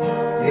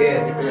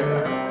burdened,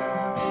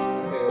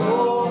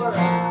 for I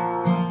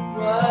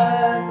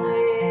was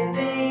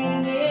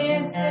living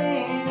in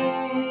sin.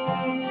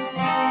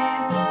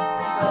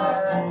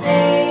 But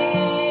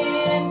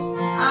then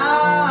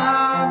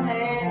I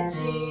met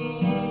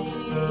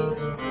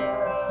Jesus.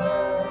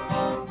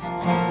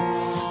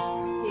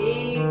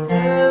 He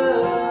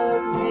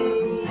took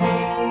me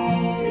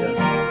in,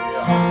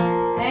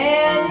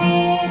 and He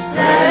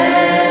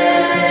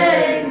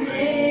saved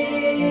me,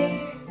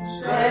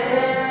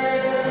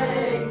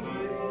 saved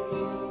me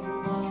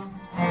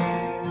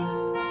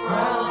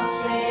from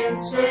sin,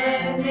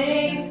 set me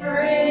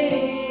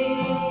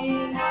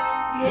free.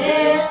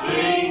 Yes,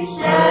 He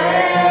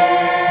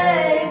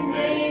saved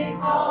me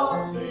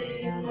 'cause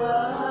He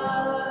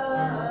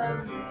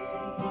loved me.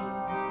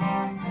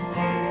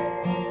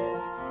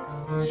 Yes,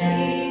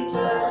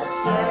 Jesus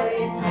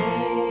saved me.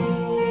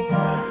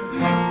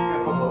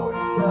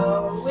 So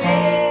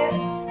with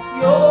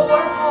your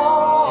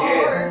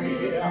heart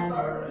is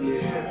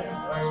burdened,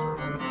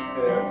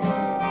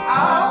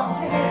 I'll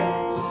tell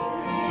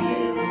you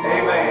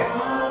Amen.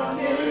 what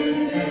to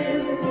do.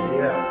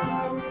 Yeah.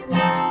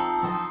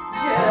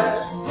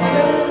 Just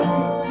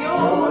put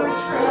your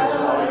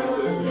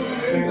trust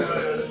in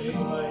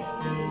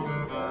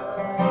Jesus,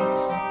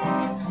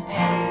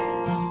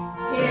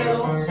 and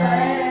He'll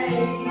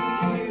save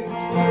you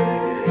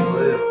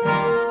through.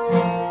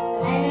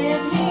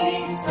 And He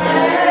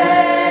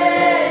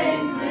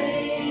saved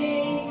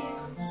me,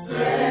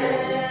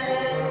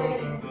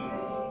 saved me,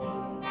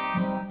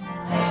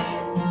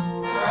 and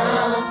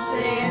from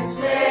sin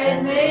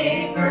set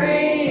me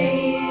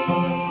free.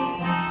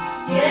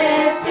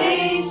 Yes,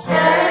 He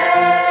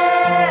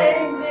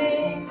saved me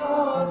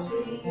 'cause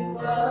He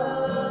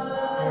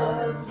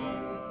loves me.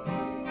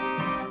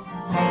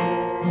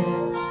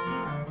 Yes,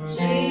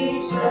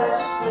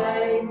 Jesus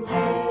saved me.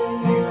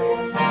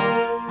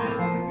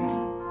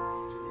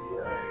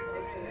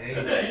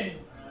 Amen.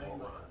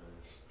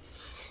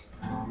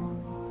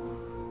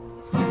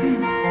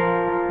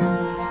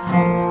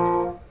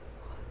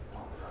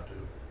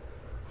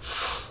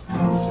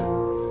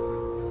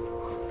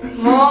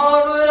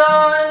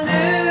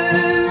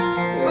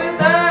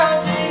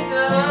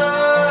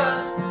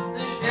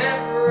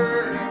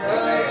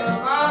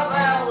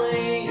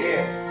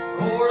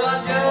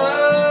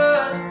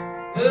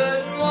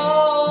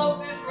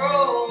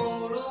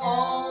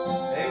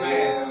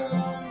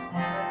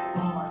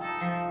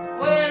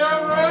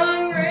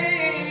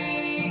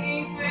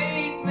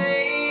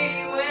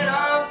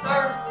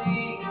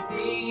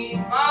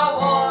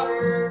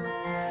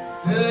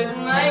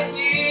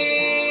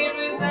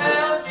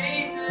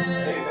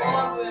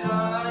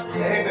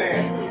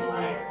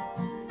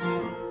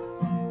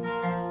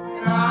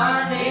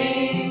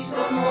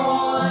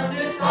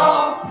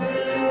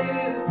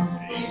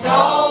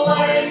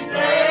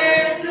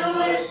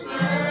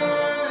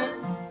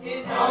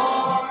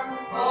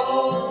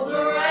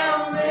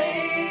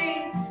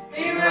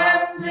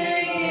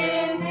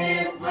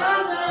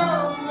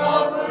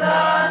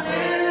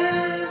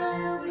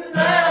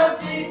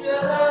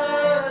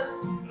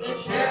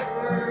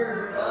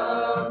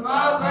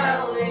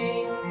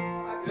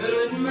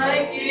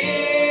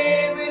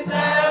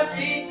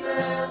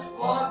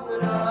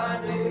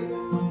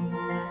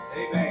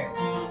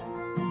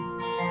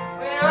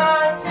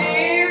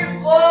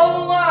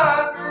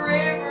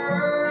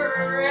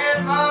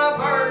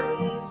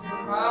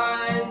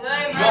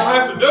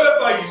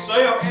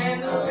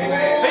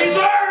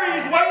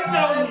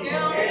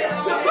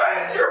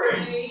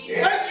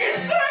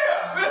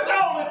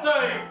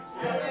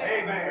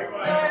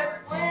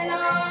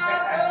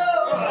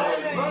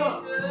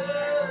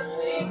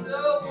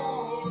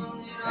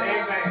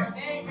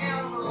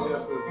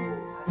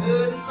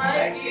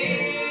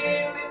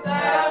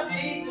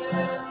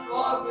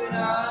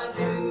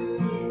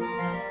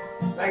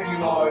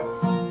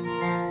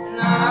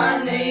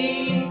 I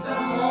need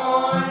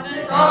someone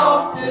to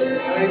talk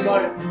to.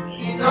 Amen.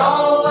 He's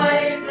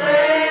always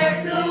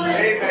there to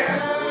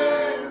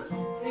listen.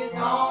 His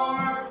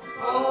arms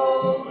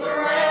fold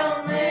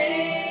around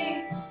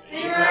me.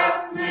 He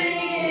wraps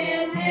me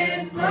in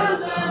his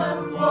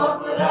bosom.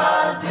 What would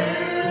I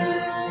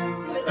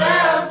do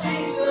without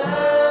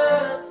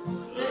Jesus,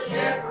 the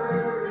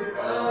shepherd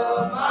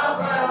of my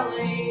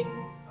valley?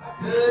 I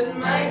couldn't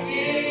make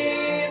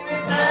it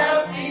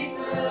without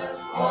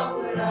Jesus. What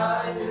would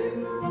I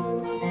do?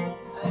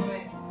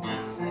 Amen.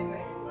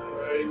 Amen.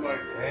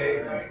 Amen.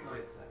 Amen.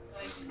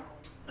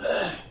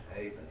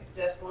 Amen.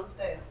 Just one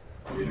step.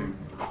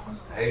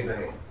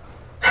 Amen.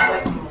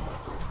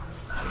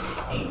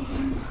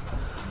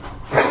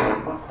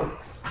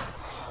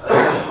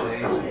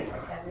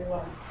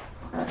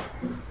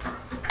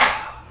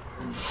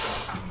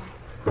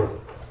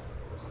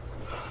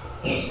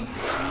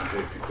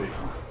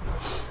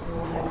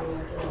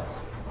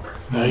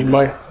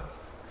 Amen.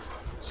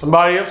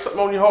 Somebody else,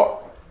 something on your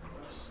heart?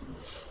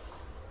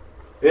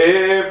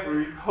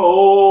 Every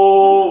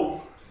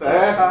hope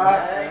that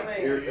I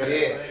hear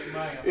Yeah.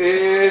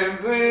 in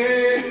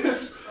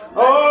this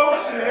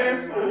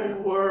sinful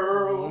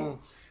world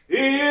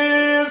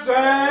is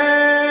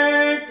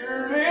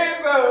anchored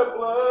in the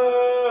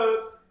blood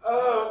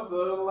of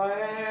the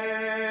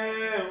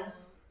Lamb.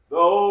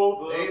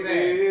 Though the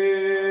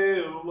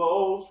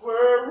billows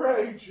were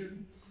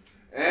raging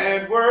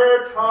and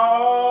were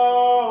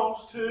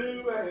tossed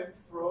to and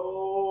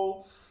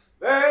fro,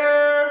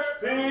 there's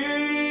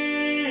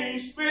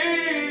peace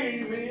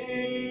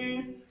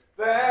beneath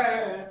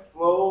that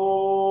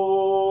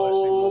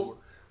flow.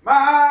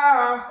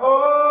 My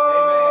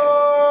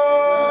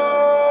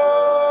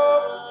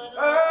hope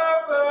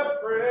of the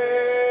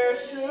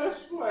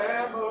precious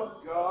Lamb of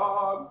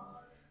God,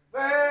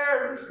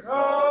 there's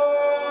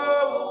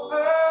no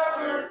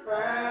other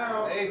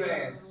found.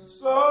 Amen.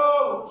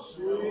 So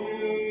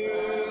sweet.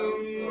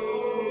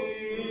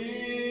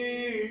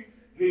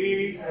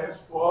 He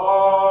has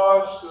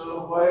washed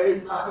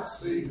away my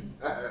sin,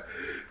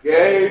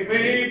 gave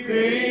me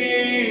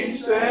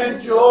peace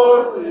and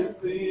joy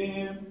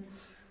within.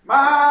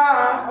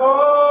 My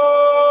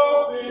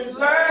hope is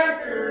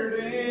anchored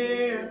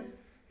in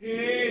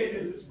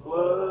his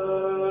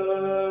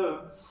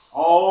blood.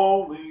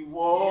 Only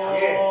one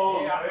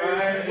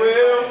thing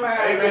will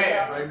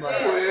matter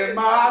when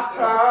my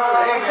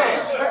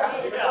time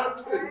shall come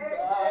to die.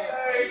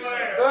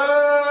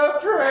 The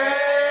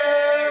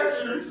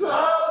treasures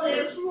of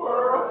this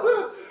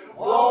world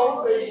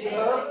won't be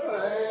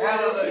nothing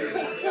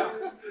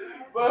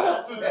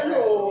but the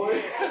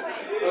joy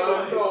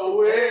of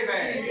knowing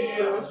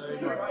Jesus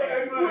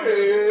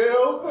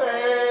will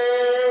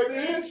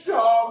vanish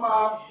all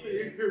my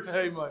fears.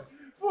 Amen.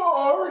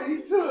 For he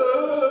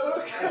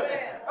took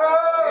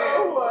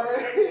away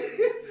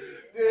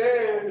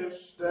death's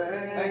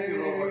stain. Thank you,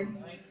 Lord.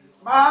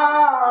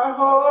 My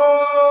hope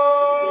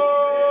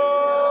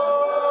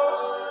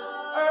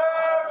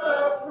of the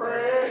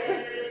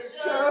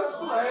precious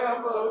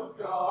Lamb of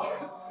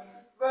God,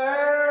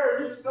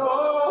 there's no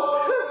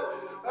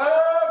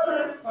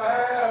other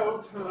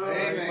fountain.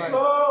 Amen.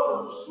 So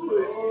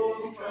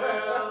sweet,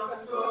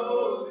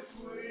 so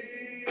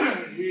sweet.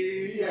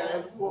 He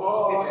has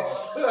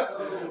washed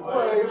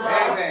away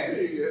my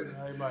sin,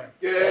 Amen.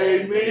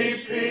 gave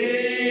me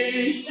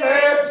peace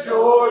and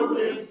joy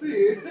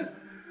within.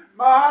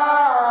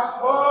 My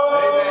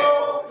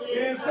hope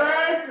is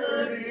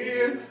anchored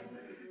in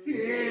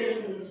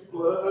his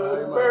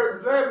blood. Better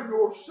examine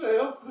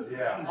yourself.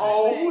 Yeah.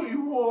 Only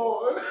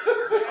one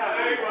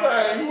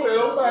thing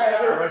will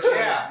matter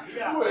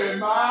when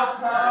my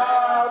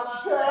time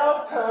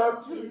shall come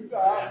to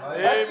die.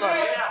 The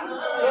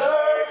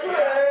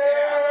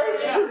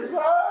treasures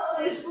of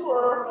this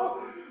world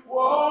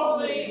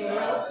won't be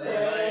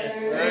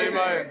nothing.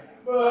 Amen.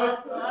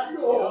 But the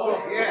joy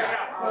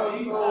of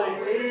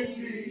knowing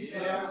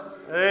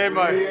Jesus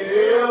Amen.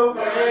 will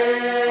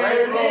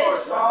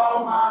vanish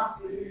all my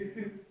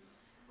sins.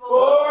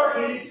 For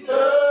he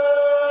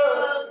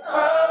took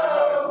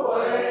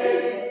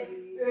away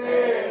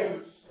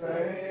death's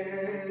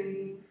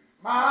stain.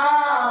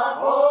 My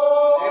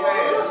hope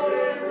is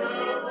in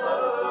the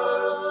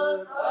blood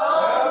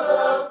of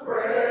the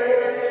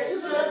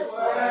precious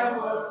Lamb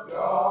of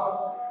God.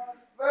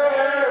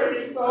 There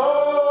is no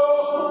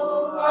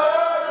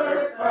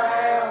other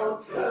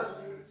fountain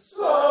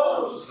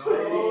so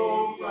sweet.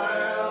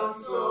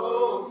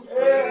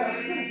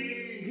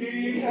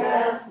 He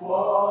has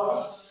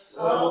washed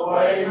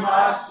away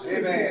my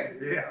sin. Amen.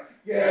 Yeah.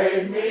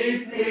 Gave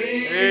me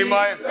peace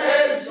Amen.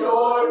 and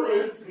joy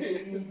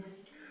within.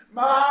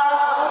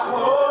 My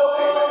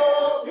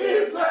hope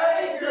is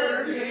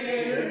anchored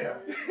in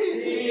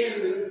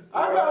his. I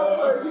gotta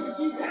say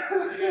it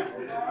again.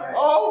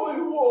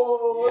 Only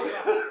one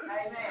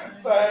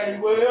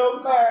thing will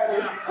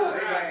matter.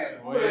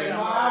 When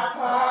my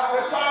time,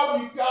 that's all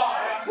we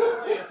got.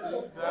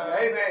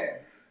 Amen.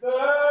 The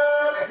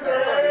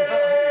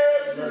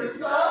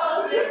treasures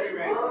of this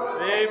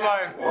world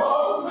Amen.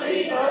 won't be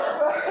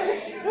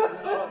nothing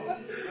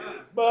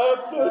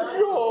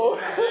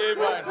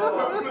Amen.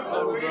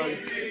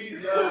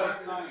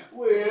 Jesus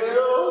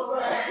will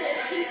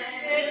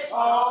vanish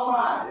all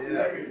my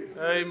sins.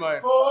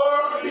 Amen.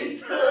 For he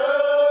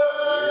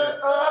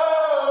took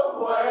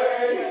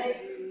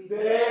away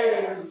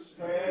this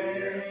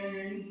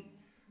pain.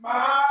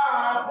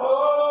 My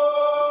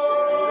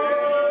whole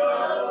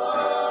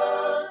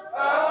love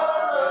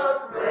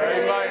of the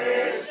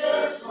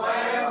precious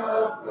Lamb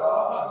of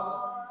God.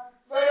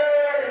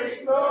 There's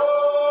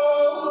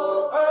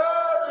no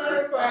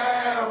other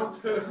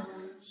fountain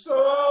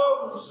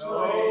so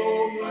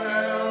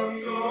found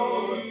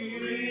so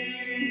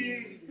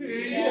sweet.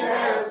 He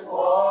has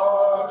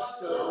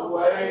washed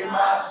away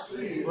my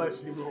sin.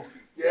 Bless you, Lord.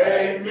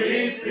 Gave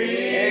me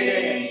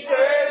peace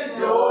and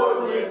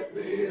joy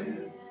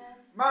within.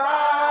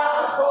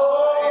 My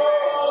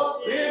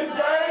hope is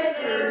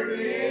anchored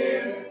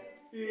in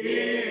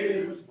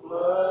His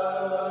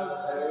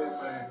blood.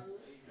 Amen.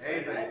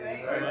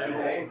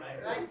 Amen.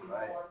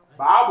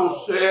 Bible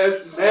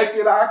says,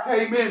 naked I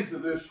came into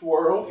this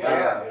world,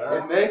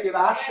 and naked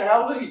I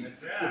shall leave.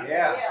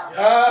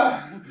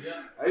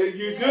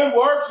 Your good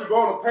works are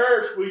going to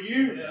perish with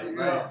you.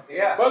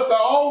 But the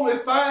only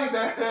thing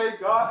that, hey,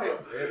 God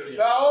help,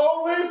 the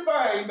only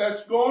thing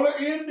that's going to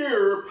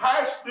endure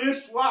past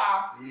this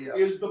life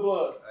is the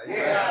blood.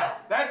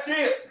 That's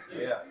it.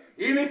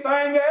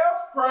 Anything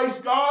else, praise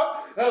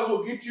God, that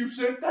will get you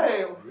sent to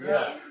hell.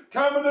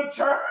 Coming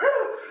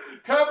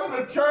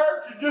to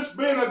church and just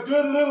being a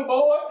good little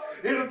boy,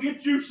 it'll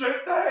get you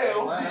sent to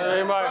hell.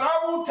 Amen. But I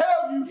will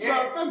tell you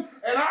something,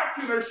 and I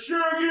can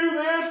assure you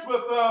this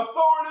with the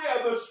authority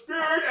of the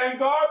Spirit and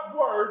God's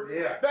Word,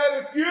 that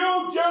if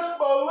you just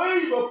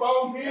believe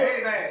upon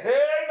Him,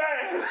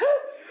 amen,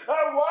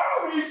 and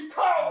while He's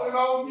calling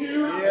on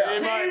you,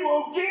 He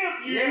will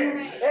give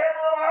you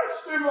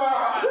everlasting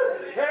life.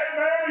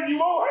 Amen. You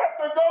won't have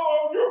to go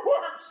on your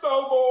works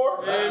no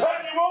more. And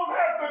you won't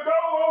have to go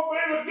on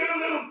being a good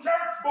little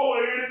church boy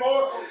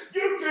anymore.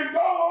 You can go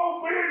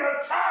on being a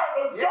child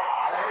of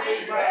God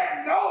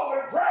and know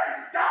and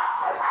praise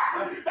God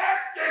that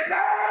your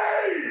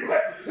name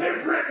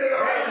is written in the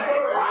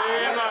book.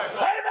 Amen.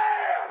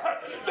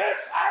 This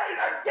ain't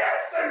a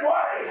guessing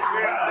way.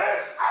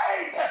 This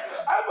ain't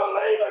a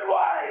believing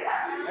way.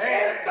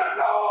 It's a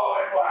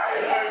knowing way.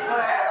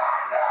 And I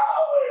know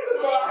it is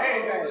right.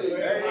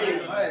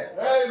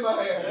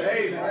 Amen.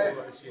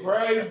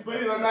 Praise be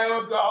the name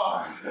of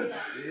God.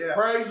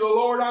 Praise the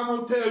Lord. I'm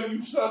going to tell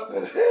you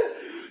something.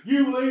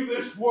 You leave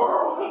this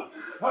world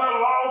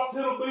lost,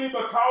 it'll be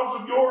because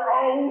of your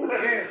own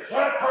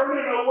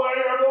turning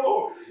away of the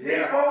Lord.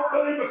 It won't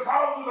be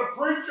because of the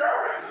preacher.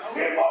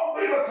 It won't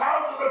be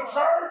because of the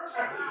church.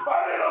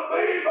 But it'll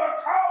be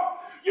because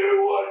you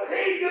wouldn't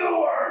heed the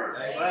word.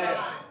 Amen.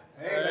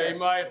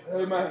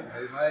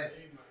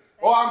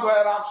 Oh, I'm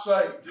glad I'm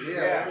saved.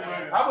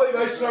 I believe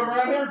there's some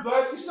around here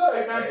glad you're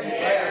saved, ain't you?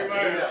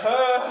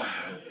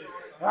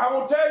 I'm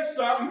going to tell you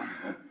something.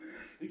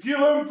 If you're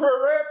looking for a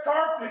red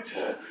carpet,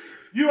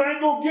 you ain't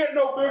going to get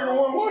no bigger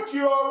one than what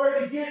you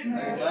already getting.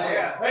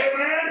 Amen.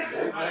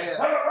 And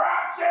the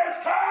bride says,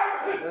 come.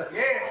 The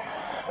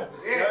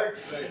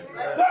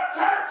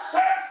church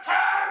says,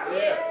 come.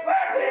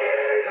 Let he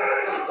that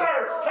is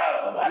athirst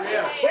come. And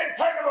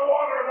take the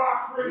water of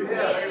life freely.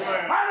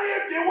 Honey,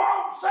 if you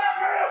want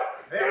something else,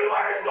 you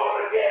ain't going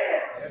to get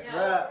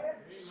it.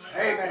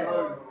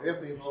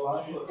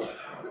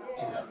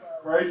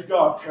 Praise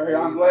God, Terry.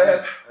 I'm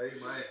glad.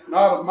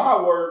 Not of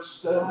my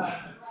words,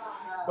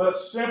 but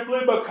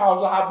simply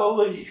because I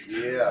believed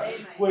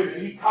when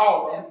He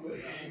called on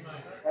me.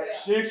 At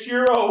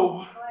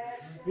 6-year-old,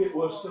 it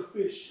was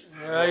sufficient.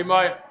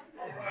 Amen.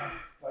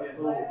 Thank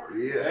the Lord.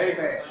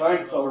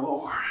 Thank the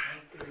Lord.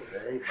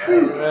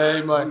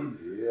 Amen.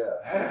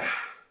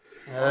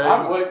 I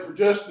was waiting for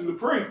Justin to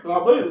preach, but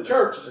I believe the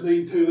church is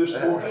needing to this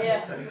morning.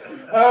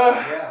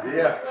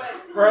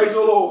 Praise the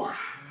Lord.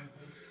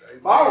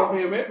 Follow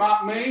Him. It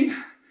might mean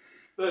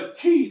the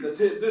key to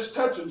just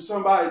touching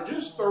somebody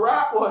just the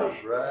right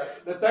way,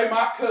 that they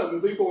might come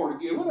and be born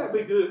again. Wouldn't that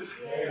be good?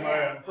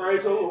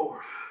 Praise the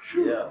Lord.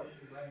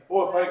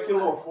 Boy, thank you,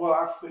 Lord, for what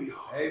I feel.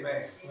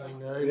 Amen.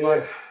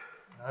 One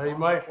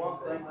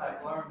thing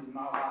I've learned in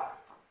my life,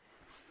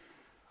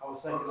 I was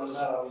thinking of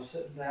that. I was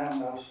sitting down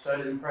and I was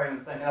studying and praying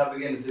and thinking. I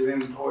began to do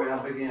inventory and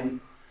I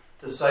began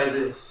to say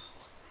this: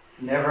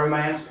 never a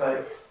man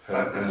spake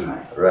like this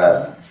man.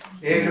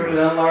 Ignorant,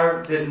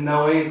 unlearned, didn't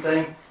know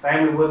anything.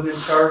 Family wasn't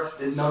in church,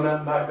 didn't know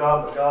nothing about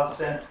God, but God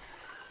sent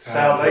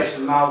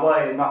salvation my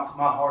way and knocked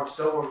my heart's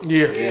door.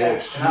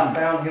 Yes. And I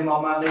found Him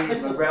on my knees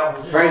in the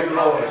gravel. Praise the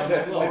Lord.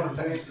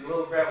 The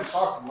little gravel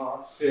parking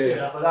lot.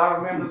 But I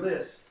remember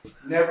this: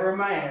 never a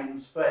man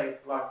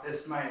spake like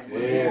this man. When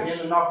He began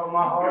to knock on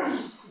my heart,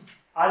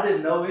 I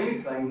didn't know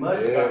anything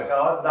much about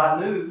God, but I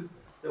knew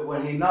that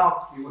when He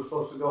knocked, you were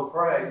supposed to go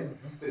pray,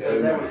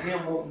 because that was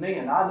Him wanting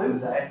in. I knew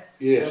that.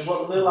 And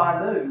what little I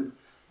knew,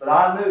 but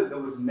I knew there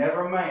was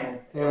never a man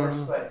ever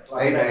spake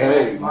like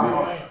that in my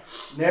heart.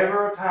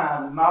 Never a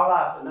time in my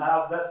life, and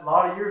that's a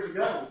lot of years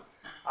ago,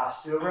 I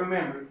still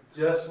remember it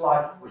just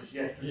like it was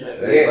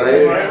yesterday. Yeah.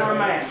 Whenever a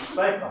man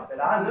spake like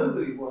that, I knew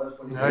who he was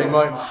when he was in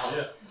my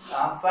heart.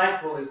 I'm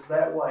thankful it's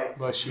that way.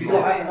 You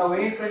don't have to know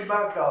anything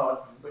about God,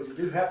 but you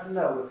do have to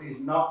know if He's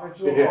knocking at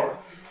your heart,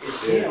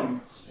 it's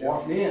Him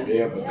wanting in.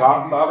 Yeah, but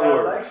not by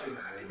word. Salvation.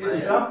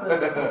 It's something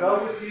that will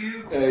go with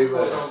you for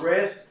the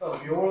rest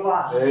of your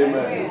life.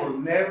 Amen. You will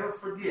never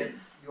forget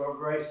your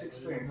grace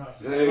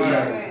experience.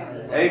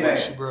 Amen.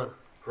 Amen.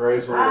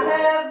 Praise the I Lord.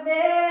 have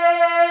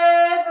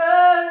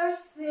never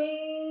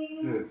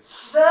seen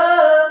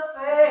the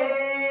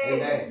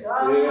face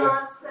of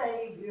my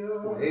Savior,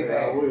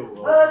 Amen.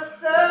 but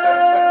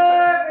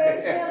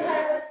serving Him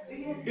has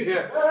been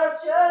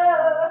such a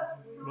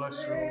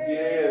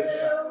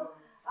thrill.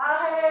 I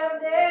have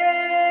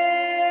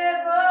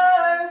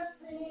never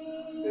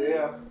seen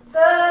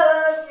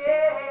the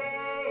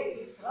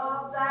gates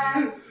of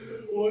that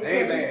city.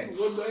 Amen.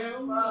 But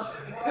one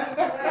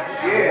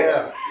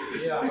Yeah.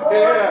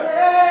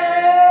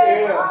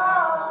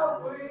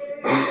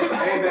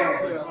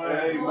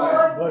 Amen.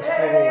 Bless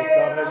the Lord.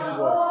 God have you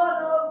way.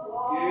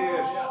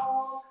 Yes.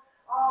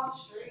 On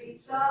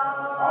streets of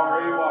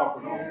Already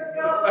walking on pure it.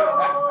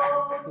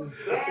 gold.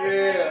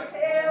 Yeah.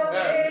 Tell me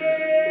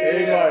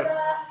Amen. the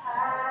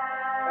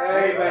how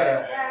Amen.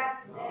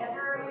 that's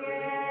never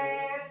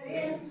yet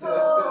been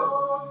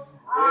told.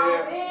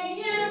 I'll be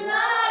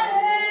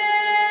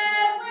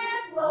united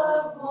with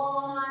loved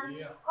ones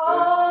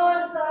on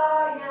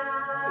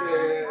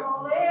Zion's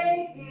holy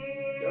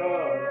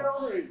hill.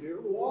 Pray, dear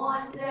Lord.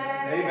 One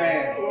day,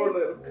 Amen. Lord,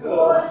 let them come.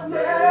 one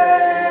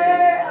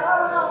day,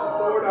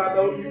 Lord, I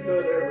know you've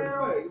done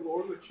everything,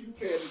 Lord, that you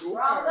can in your from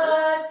power. the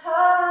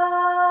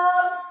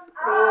top,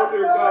 Lord,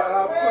 dear God, I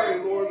pray,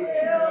 Lord, that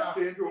you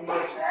extend your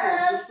mercy to us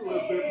just a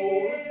little bit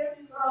more.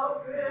 so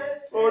good.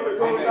 Lord, they're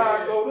going to die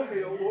and go to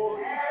hell, Lord.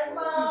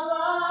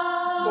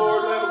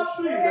 Lord, let them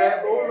see that.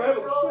 Lord, let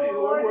them see,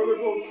 Lord, where they're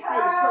going to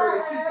spend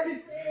eternity.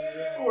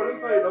 Lord, if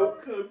they don't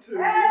come to you.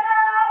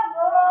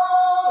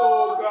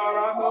 Oh, God, I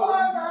know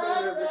that you've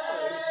done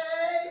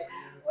everything.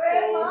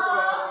 Oh,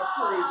 God, I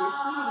pray just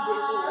a little bit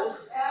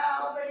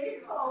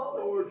more.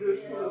 Lord,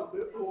 just a little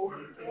bit more.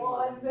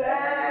 One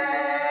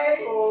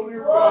day, Oh,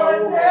 dear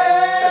one God.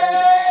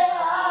 day I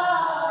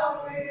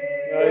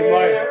will.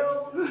 Amen.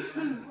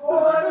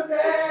 One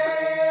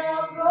day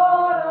I'm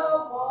gonna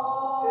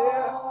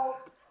walk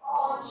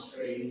on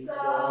streets of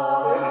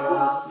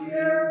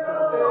pure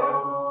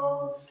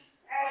gold,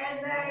 and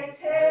they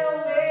tell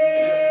me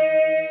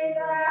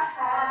the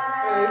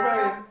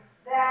how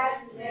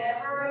that's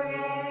never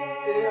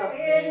yet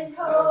been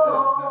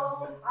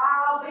told.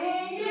 I'll be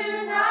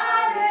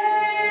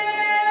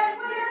united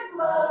with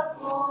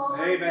loved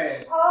ones.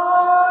 Amen.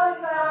 On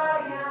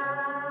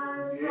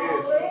Zion's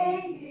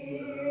holy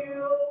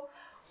hill.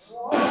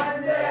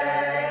 One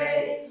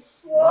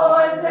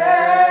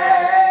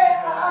day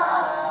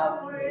I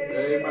will.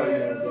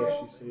 Amen. Bless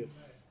you,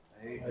 sis.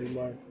 Amen.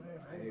 Amen.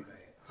 Amen.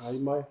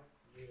 Amen.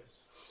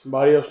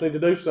 Somebody else need to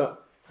do something.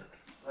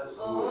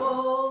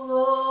 Oh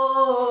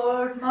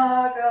Lord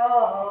my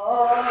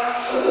God,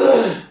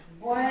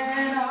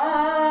 when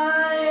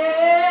I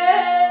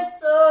in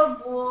some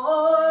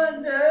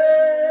wonder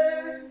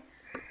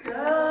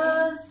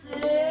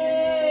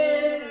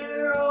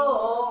consider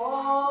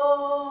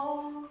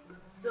all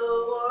the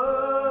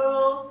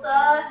worlds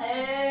thy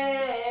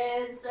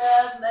hands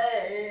have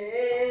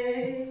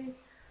made,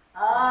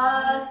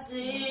 I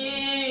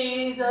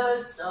see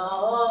the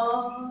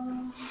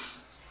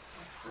stars,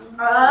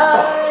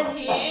 I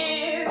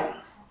hear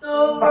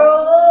the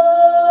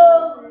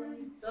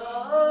rolling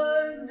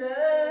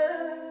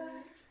thunder,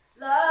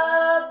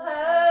 thy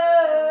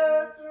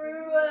power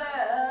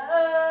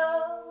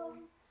throughout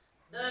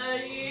the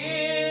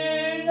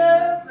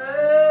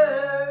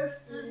universe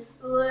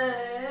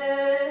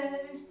display.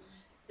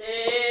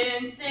 Then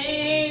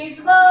sings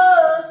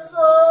my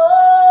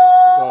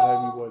soul, God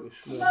have you way this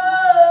morning. my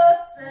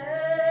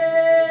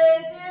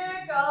Savior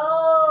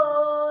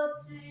God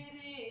to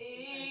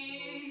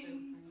thee.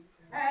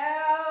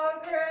 How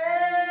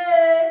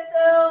great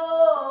thou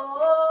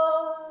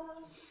art,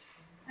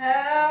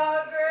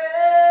 how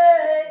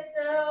great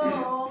thou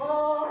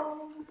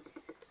art.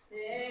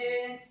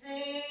 Then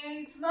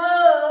sings my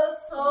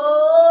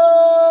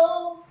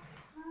soul,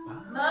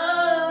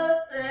 my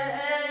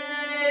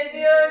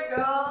Savior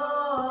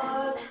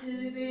God to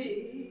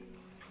thee.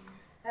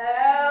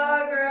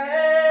 How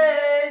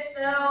great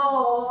thou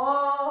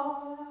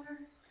art,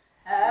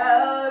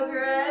 how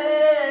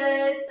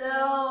great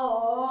thou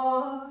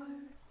art.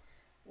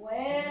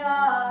 When I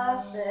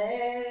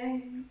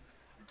think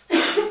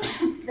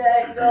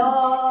that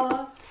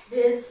God,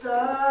 His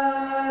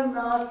Son,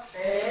 not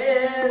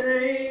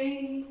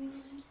sparing,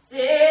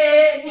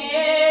 sent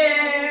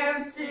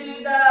Him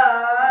to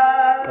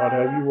die. God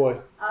have you way.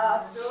 Our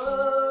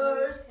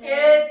souls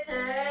can't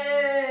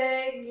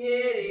take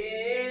it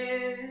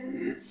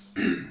in.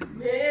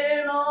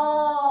 Then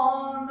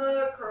on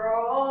the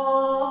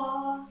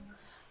cross,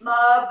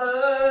 my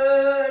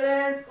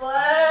burdens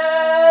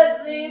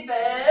gladly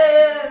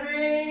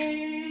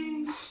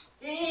bearing,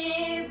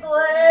 He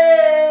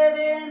bled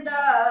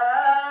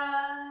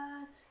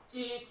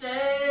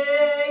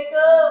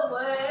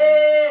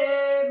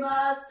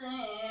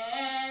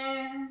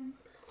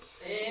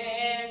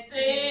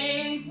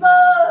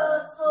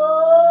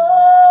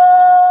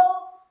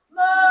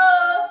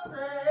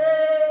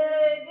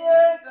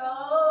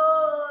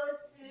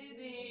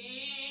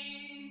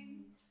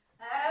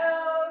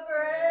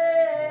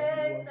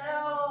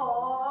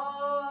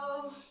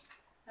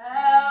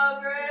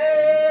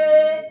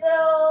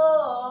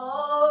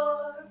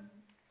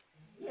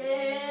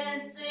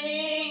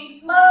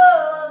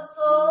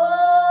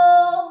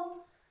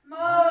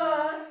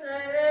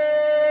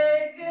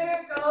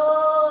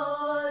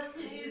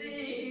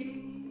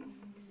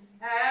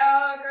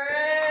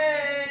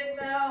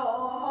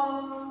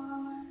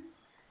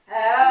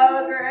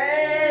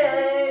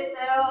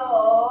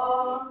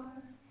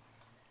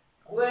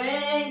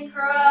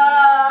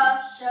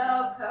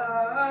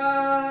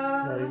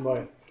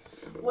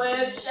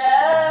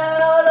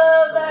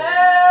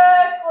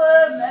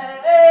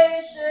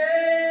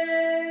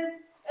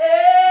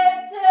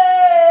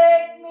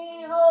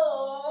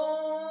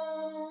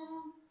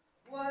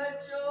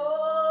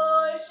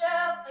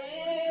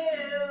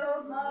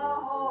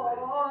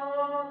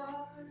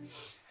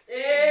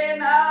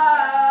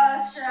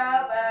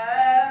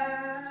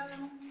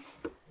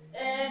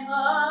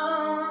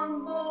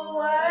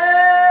humble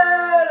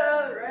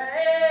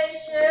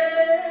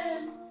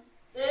adoration,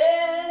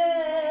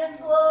 then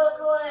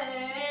proclaim,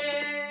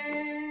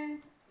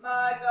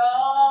 my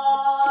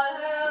God,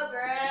 how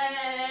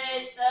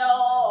great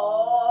thou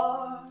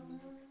art.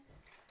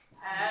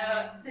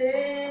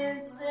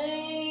 Then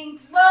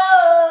sings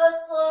my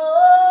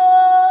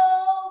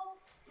soul,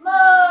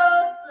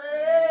 my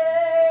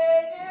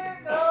Savior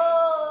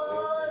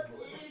God to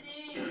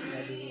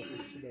thee.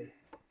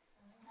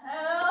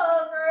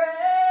 How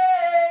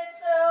great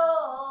thou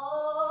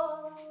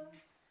art,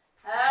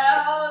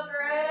 how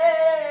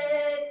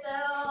great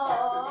thou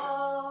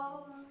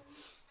art.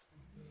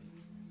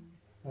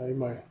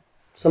 Amen.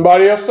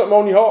 Somebody else, something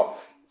on your heart?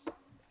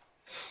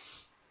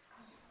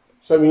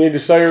 Something you need to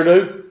say or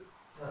do?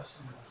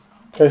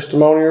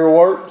 Testimony or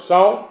word,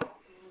 song?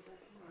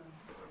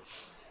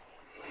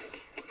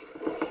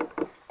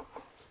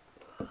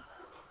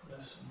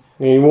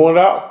 Anyone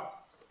at all?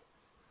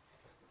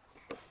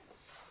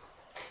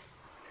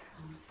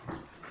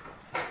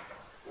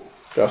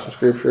 Got some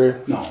scripture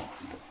here? No.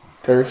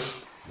 Terry?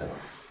 No.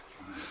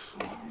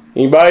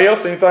 Anybody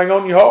else? Anything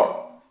on your heart?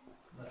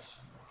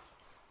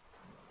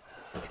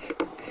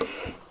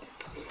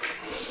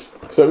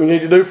 Something you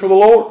need to do for the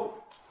Lord?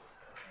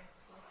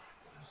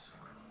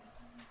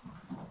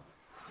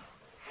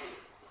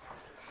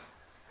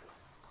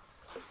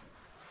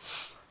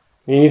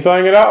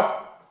 Anything at all?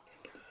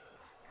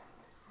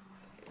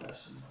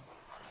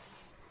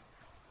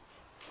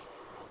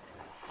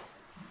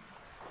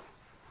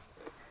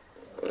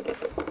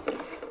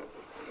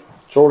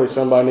 Surely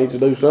somebody needs to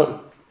do something.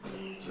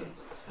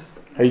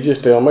 He's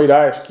just telling me to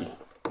ask you.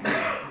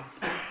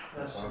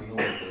 That's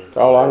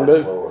all I can do.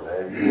 Lord,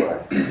 have your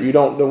way. If you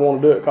don't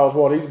want to do it because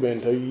what he's been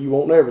to you, you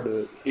won't never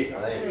do it.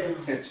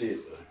 That's it.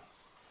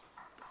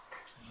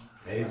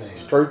 Amen.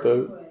 It's truth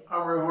though. I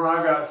remember when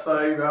I got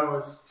saved, I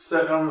was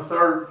sitting on the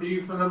third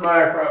pew from the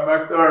back, right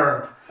back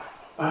there.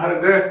 I had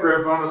a death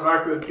grip on the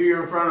back of the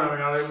pew in front of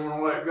me. I didn't want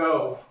to let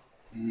go.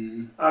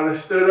 I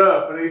just stood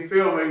up and he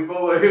filled me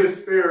full of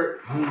his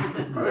spirit.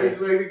 Praise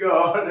be to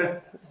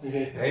God.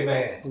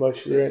 Amen.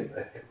 Bless you, Randy.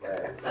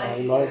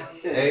 Amen.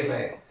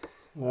 Amen.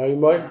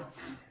 Amen.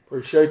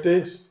 Appreciate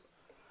this.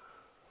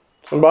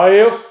 Somebody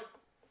else?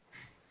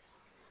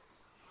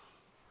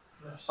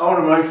 I want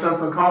to make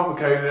something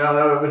complicated out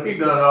of it, but he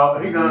done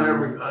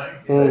everything.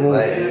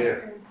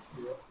 Mm-hmm.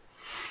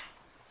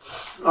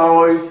 I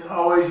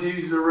always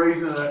use the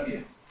reason that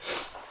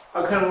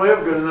I couldn't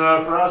live good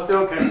enough, and I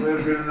still can't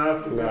live good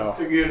enough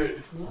to get it.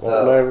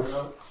 Won't never.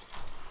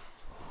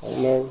 Won't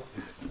never.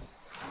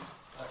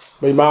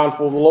 Be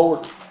mindful of the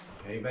Lord.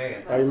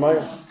 Amen.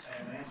 Amen.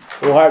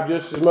 We'll have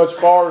just as much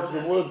fire as the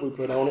wood we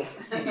put on it.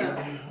 Yeah.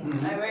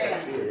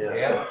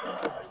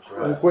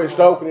 When we quit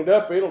stoking it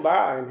up, it'll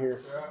die in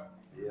here.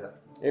 Yeah.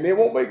 And it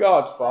won't be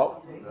God's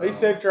fault. He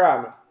said,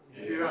 try me.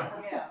 Yeah.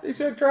 He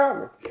said, try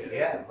me.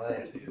 Yeah.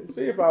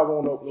 See if I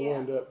won't open the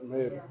wind up from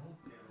heaven.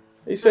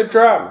 He said,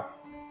 try me.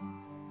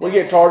 We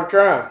get tired of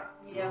trying.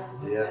 Yeah.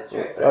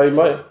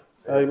 Amen.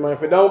 Amen.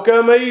 If it don't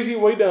come easy,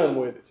 we done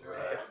with it.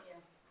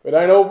 If it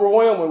ain't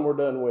overwhelming, we're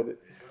done with it.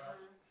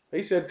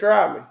 He said,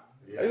 try me.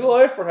 A little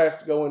effort has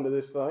to go into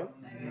this thing.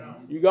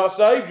 You got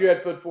saved, you had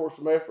to put forth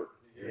some effort.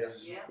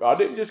 Yes. God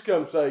didn't just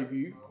come save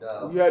you.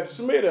 No. You had to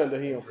submit unto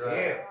Him.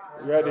 Right.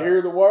 You had to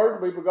hear the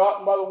word, be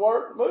begotten by the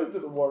word, move to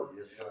the word.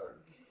 Yes, sir.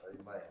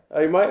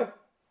 Amen. Amen.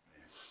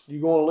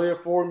 You're going to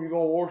live for Him. You're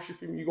going to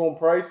worship Him. You're going to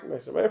praise Him.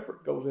 There's some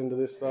effort goes into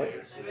this thing.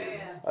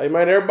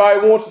 Amen.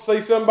 Everybody wants to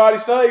see somebody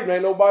saved.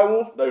 Ain't nobody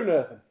wants to do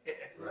nothing.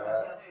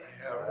 Right.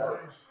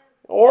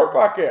 Don't work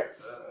like that.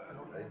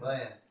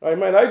 Amen.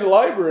 Amen. There's a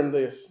labor in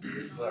this.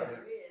 Yes, sir.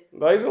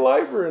 There's a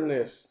labor in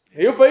this.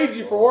 He'll feed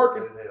you for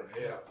working.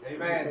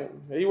 Amen.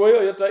 He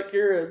will. He'll take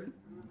care of you.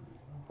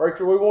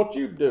 Preacher, we want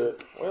you to do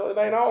it. Well, it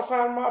ain't all the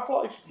time my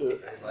place to do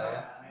it.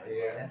 Amen.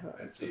 Yeah.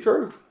 That's the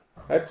truth.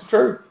 That's the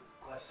truth.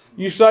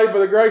 You saved by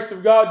the grace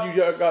of God, you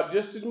got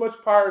just as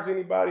much power as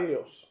anybody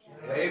else.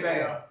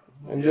 Amen.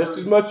 And just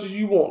as much as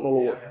you want in the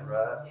Lord.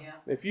 Right.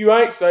 If you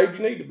ain't saved,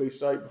 you need to be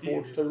saved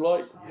before it's too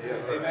late.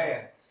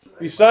 Amen.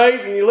 If you're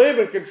saved and you're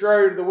living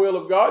contrary to the will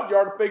of God, you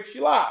ought to fix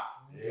your life.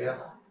 Yeah.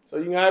 So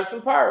you can have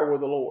some power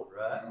with the Lord.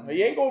 Right.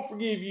 He ain't going to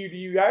forgive you till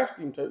you ask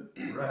Him to.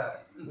 Right.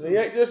 He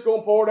ain't just going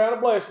to pour down a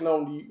blessing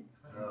on you.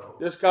 No.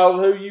 Just because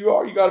of who you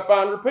are, you got to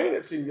find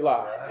repentance in your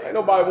life. Ain't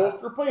nobody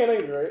wants to repent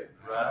either, right?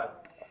 Right.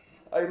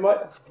 Amen.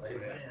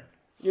 Amen.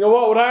 You know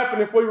what would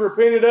happen if we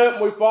repented up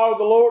and we followed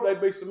the Lord?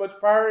 There'd be so much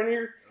power in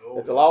here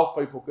that the lost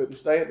people couldn't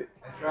stand it.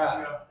 That's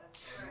right.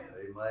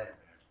 Amen.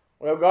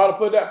 Well, God will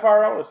put that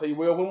power on us. He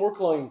will when we're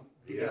clean.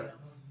 Yeah.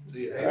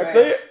 That's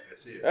it.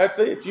 That's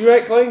it. You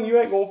ain't clean, you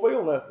ain't going to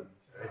feel nothing.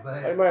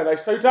 Amen. Amen.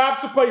 There's two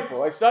types of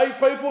people. They saved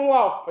people and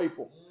lost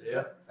people.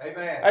 Yeah.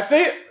 Amen. That's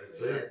it.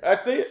 That's it.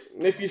 That's it.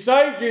 And if you're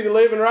saved, you're either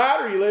living right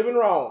or you're living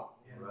wrong.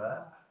 Right.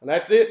 And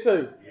that's it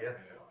too. Yeah. If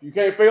you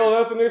can't feel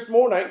nothing this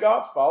morning, ain't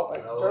God's fault.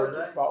 Ain't the No, it church's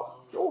ain't. fault.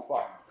 It's your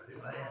fault.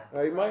 Amen.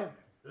 Amen.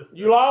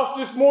 You lost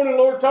this morning, the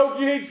Lord told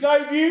you He'd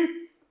save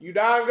you. You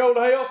die and go to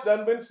hell, it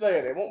doesn't been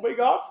said. It won't be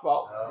God's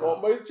fault. It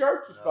won't be the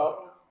church's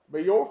fault. It'll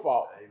be your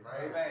fault.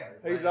 Amen.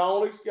 He's the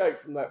only escape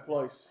from that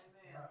place.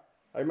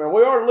 Amen.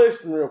 We are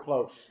listening real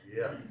close.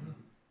 Yeah.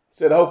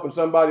 Instead of hoping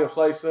somebody will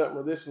say something,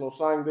 or this one will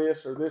sing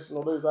this, or this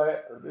one will do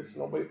that, or this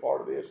one will be a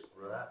part of this.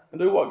 Right.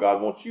 And do what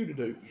God wants you to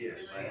do. Yes,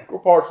 man. Your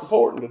part's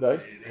important today.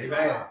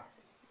 Amen.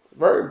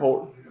 Very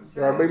important.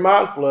 You gotta be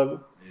mindful of it.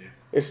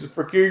 It's a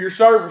peculiar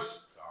service.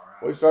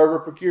 We serve a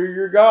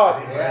peculiar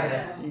God.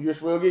 Amen. You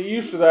just will get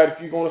used to that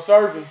if you're going to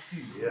serve Him.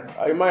 Yeah.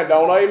 Amen.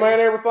 Don't amen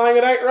everything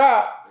that ain't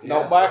right. Yeah,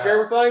 Don't back right.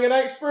 everything that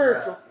ain't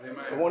spiritual. Amen.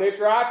 And when it's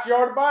right, you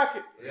ought to back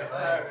it.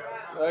 Amen.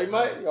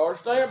 Amen. You ought to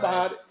stand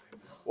behind it.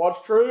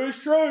 What's true is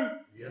true.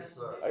 Yes,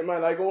 sir.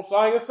 Amen. They gonna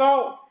sing a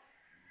song.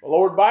 The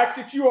Lord backs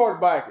it, you ought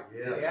to back it.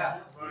 Yeah. Yeah.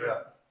 Yeah.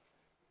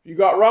 If you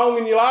got wrong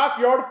in your life,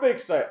 you ought to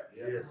fix that.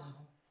 Yes.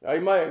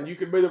 Amen. You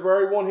could be the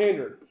very one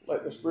hindering.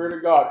 Let the Spirit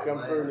of God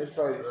come through in this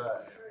service.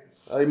 Right.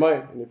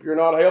 Amen. And if you're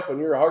not helping,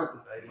 you're hurting.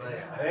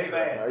 Amen.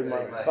 Amen.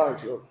 Amen. Amen.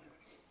 Thank you.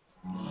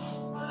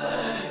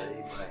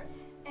 Amen.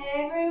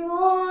 Every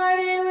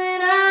morning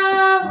when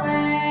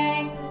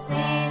I wake to see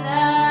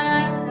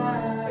the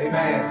sun,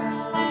 Amen.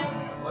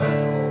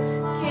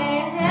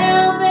 can't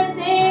help but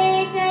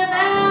think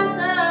about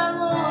the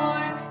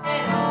Lord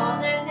and all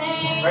the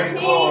things Praise the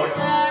He's Lord.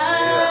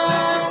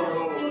 done.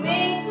 He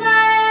meets my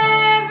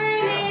every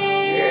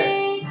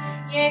need.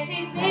 Yes,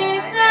 He's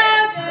been so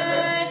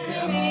good to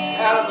me,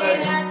 Hallelujah.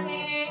 and I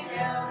can't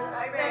help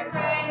but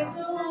praise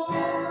the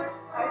Lord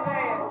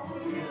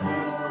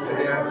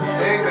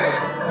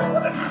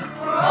Amen.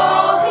 for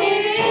all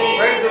He's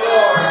Praise the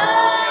Lord. done.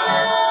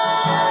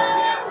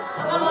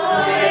 I'm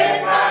gonna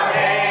lift my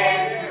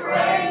hands and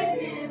praise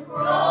Him for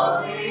all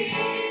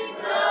He's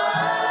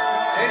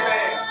done.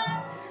 Amen.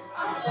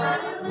 I'm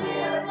trying to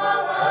live my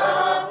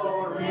life to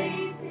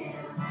please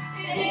Him,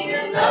 and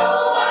even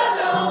though I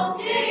don't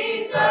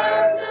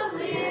deserve to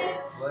live,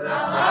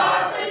 my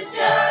life has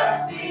just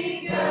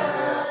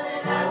begun,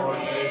 and I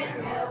can't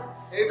help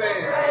but Amen.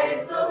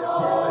 praise the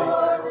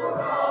Lord for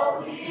all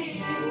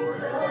He's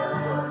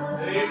done.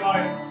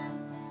 Amen.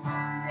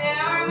 There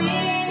are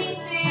many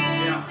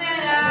things that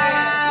I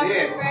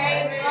Yeah.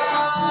 praise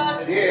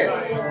God for. Yeah.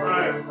 Amen. You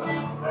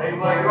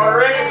ought to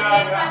recognize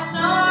And if that. I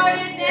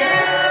started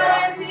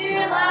now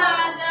until I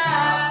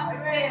die,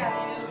 there'd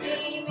still be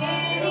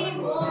many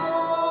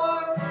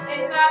more.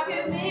 If I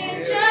could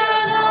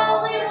mention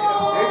only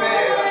one,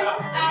 Amen.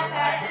 I'd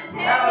have to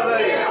thank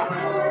Hallelujah. Him for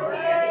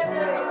His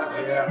son,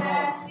 and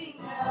that's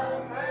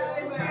enough.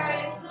 So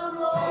praise the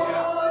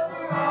Lord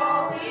for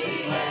all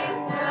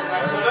He's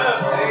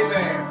done.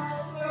 Amen.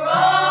 For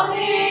all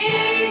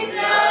He's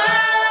done,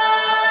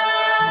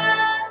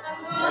 I'm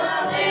gonna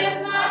lift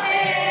my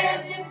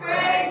hands and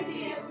praise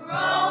Him for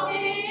all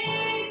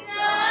He's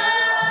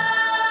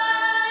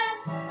done.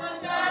 I'm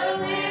trying to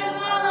live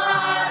my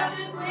life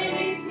to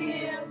please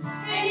Him,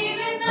 and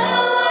even though I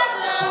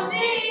don't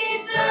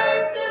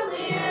deserve to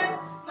live,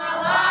 my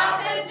life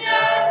has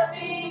just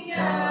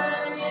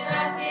begun, and I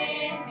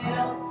can't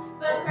help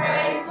but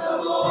praise the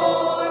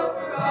Lord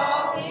for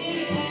all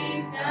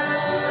He's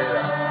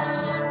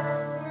done.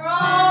 For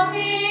all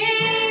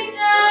He's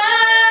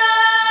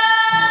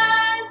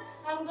done,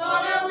 I'm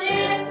gonna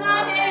lift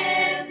my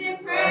hands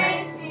and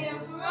praise Him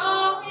for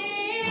all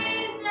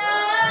He's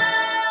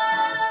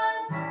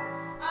done.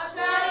 I'll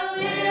try to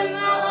live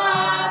my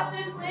life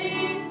to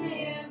please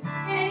Him,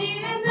 and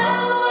even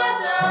though I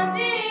don't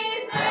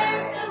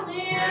deserve to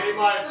live,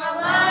 my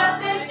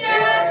life has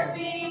just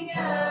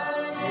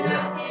begun, and I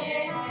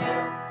can't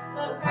help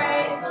but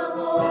praise the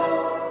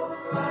Lord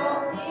for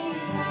all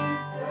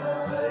He's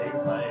done.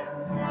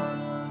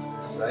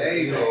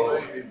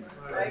 Amen.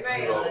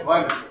 Amen.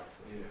 Wonderful.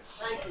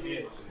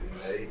 Amen.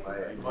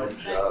 Good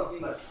job.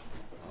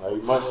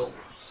 Amen.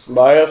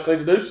 Somebody else need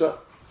to do something.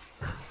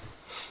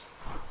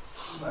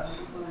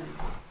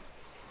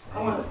 I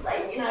want to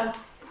say, a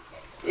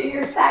few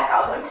years back I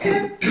went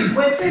through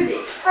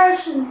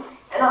depression,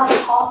 and I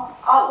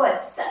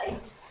wasn't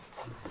saved.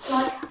 And I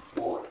got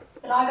bored.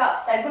 And I got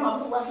saved when I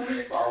was 11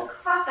 years old,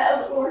 because I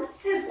found the Lord,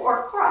 His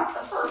work right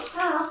the first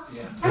time.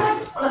 And I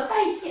just want to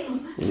thank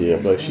Him Yeah,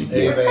 bless you. for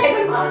Amen.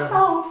 saving my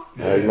soul,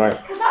 Amen.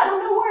 because I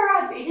don't know where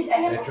I'd be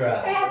today if That's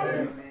right. it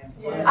happened.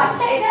 I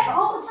say that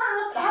all the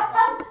time, but I've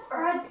done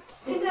or I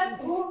did that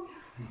Lord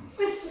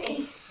with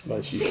me.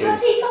 Bless you, Because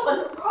sis. He's the one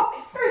that brought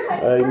me through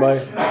that Amen.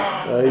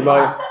 depression. Amen.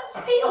 Not those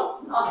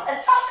pills, not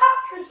that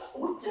psychiatrist I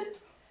went to. It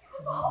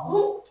was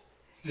all.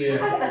 I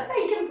gotta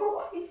thank Him for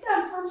what He's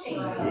done for me.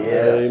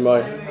 Yeah.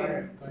 Amen.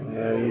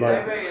 Amen.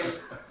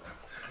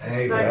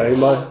 Amen.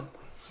 Amen.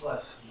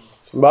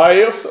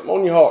 Somebody else, something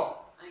on your heart.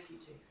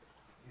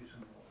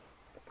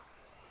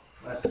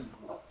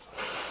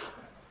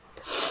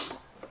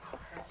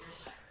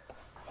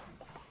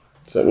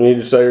 Something you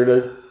need to say or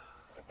do?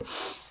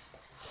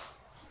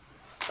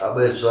 I've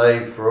been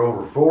saved for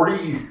over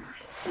 40 years.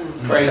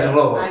 Praise the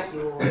Lord.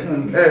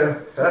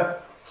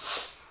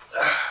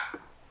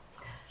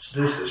 It's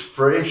just as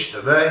fresh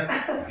today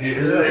as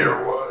it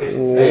ever was.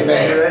 Amen.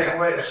 It ain't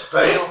went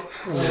stale.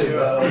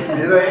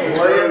 It ain't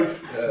left.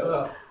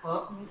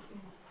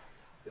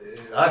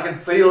 I can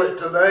feel it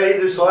today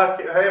just like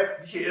it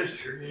happened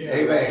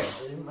yesterday. Amen.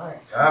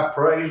 I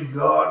praise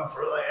God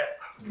for that.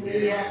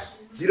 Yeah.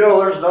 You know,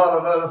 there's not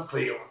another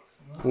feeling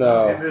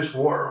No. in this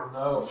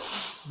world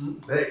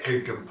that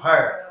can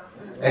compare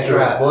That's to the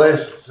right.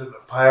 blessings and the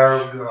power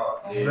of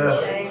God.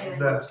 Nothing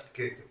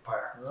can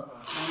compare.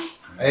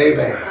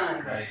 Amen.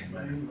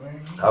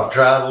 I've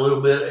tried a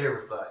little bit of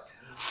everything.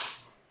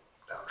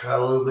 I've tried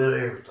a little bit of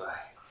everything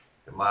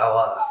in my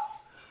life.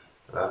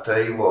 And I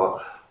tell you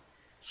what,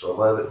 some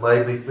of it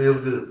made me feel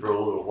good for a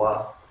little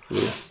while.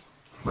 Yeah.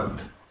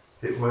 But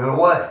it went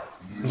away.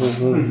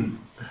 Mm-hmm.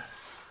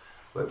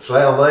 But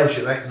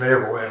salvation ain't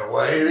never went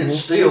away. It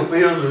still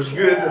feels as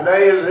good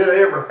today as it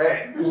ever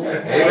has.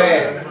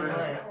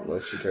 Amen.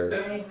 Bless you,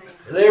 Terry.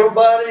 And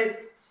everybody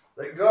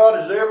that God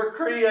has ever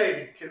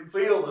created can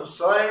feel the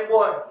same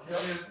way.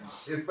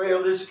 If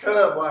they'll just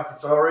come like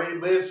it's already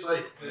been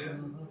said.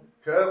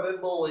 Come and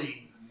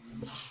believe.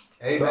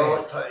 That's all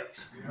Amen. it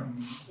takes.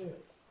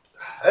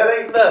 That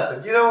ain't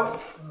nothing. You know,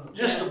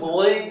 just to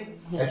believe,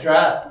 That's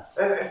right.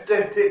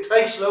 it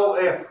takes no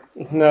effort.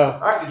 No.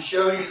 I can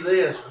show you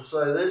this and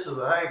say this is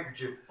a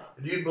handkerchief,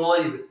 and you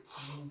believe it.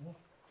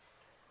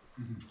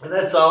 And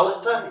that's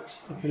all it takes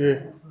Yeah.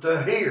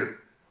 to hear.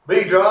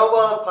 Be drawn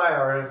by the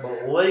power and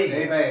believe.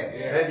 Amen.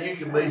 And you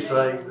can be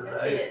saved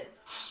today.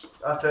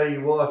 I tell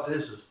you what,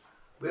 this has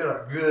been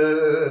a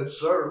good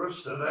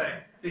service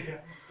today.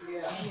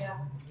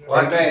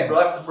 Like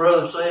the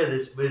brother said,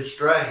 it's been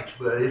strange,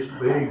 but it's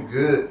been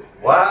good.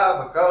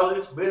 Why? Because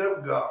it's been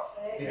of God.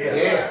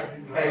 Yeah.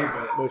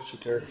 Bless you,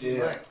 Terry.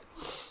 Yeah.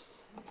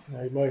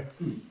 Amen.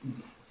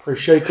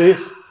 Appreciate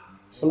this.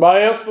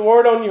 Somebody else, the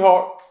word on your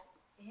heart.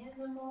 In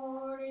the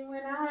morning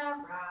when I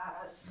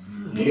rise.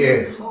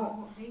 Yes.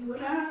 Morning when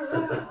I rise.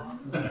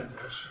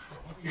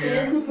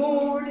 In the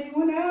morning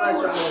when I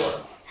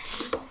rise.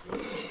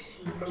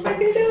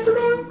 Looking down the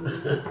road.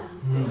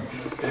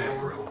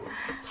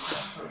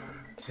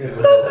 So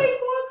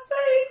thankful I'm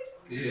saved.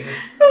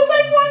 So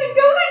thankful I can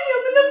go to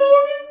Him in the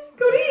mornings.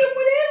 Go to Him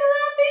whenever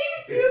I need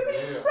Him.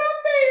 He's right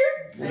there.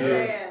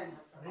 Amen.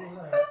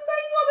 So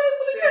thankful I'm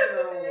able to come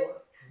to Him.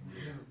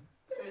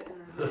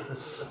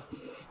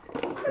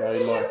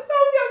 Amen. Yes,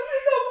 I've got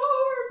kids on my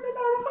heart, but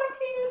not if I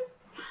can.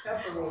 Help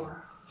her, Lord.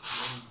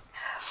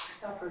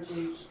 Help her,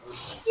 Jesus.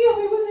 Heal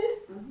me with it.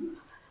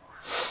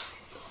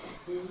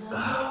 In the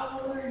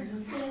morning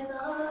when I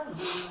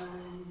rise.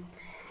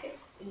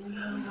 In the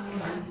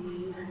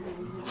morning when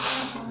I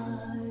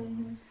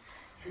rise.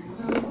 In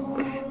the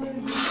morning when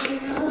I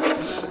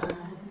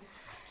rise.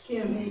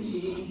 Give me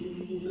Jesus.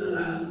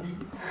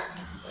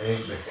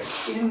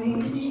 Give me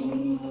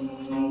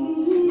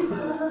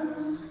Jesus.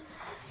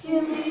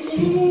 Give me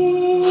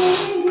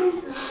Jesus.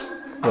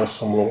 Bless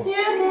them, Lord. You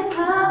can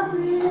have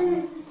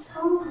this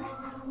whole world.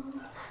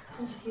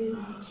 Just give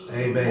me Jesus.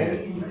 Amen.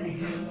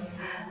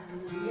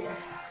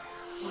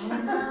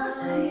 When I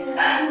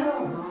am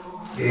alone.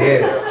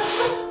 Yeah.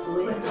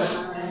 When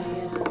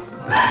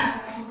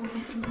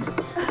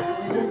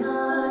I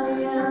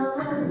am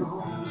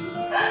alone.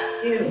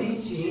 Give me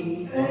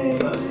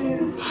Jesus.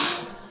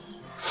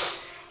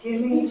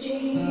 Give me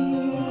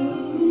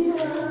Jesus.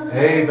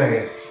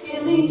 Amen.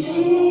 Give me Jesus.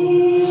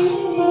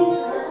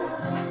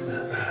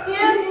 You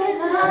can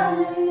have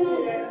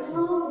this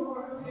whole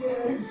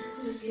world.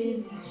 Just give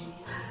me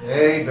Jesus.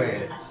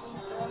 Amen.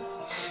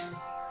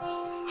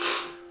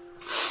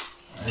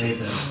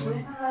 Amen.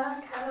 When I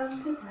come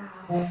to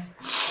die,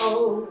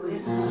 oh, when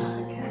I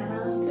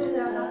come to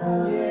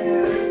die,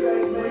 yes,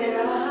 when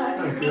I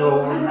come to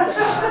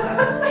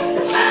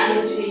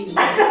die, Jesus.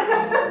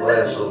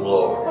 Bless the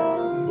Lord.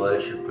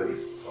 Bless your people.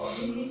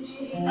 Give me Jesus.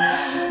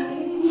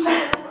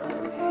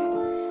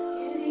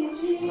 Give me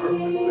Jesus.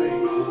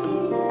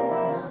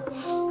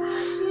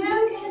 You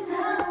can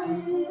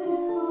have this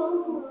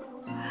soul.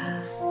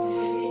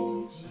 Just give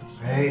me Jesus.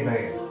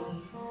 Amen.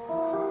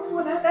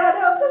 When I died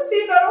out to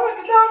sin, I don't have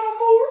to die no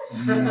more.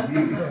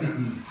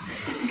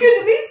 It's good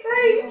to be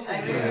saved.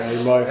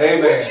 Amen. Once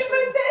Amen. you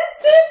make that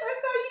step,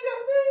 that's all you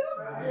gotta do.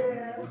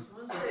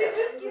 You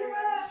just give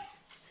up.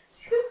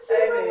 Just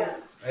give up.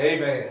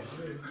 Amen.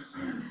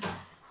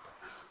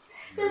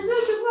 There's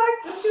nothing like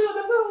the feeling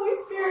of the Holy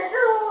Spirit in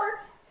your heart.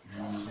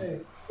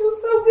 Feels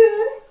so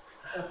good.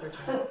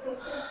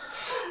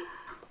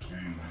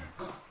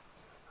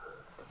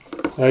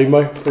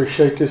 Amen.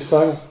 Appreciate this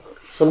thing.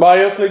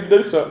 Somebody else need to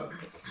do something.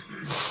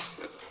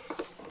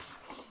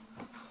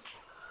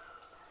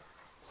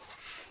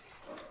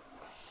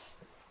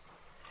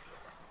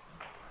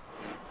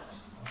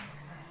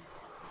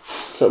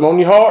 Something on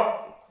your heart?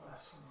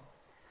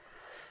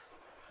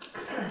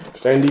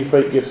 Stand to your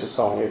feet, get us a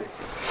song here.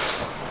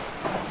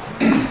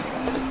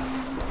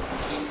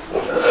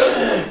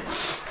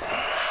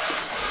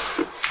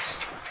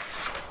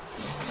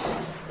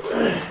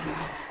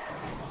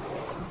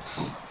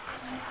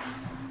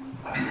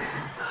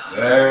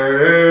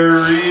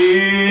 There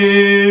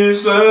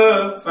is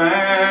a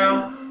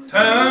fountain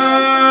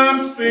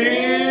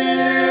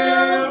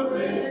filled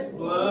with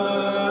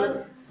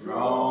blood from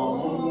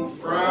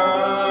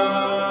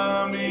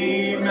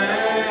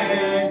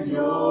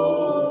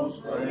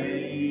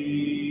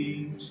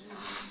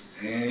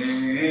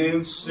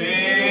and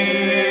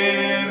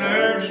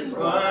sinners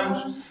plunge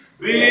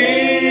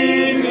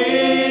beneath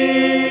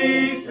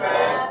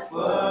that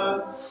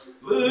flood,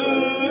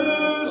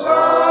 lose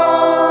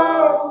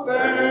all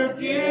their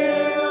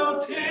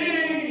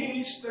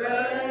guilty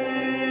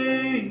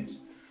stains,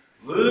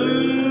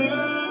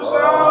 lose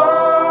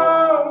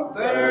all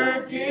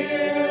their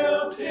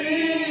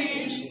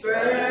guilty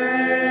stains,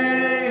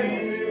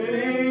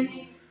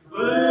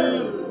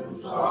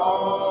 lose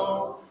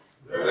all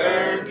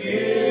their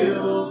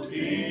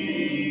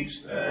guilty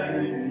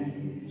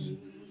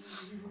stains,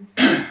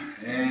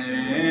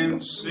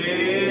 and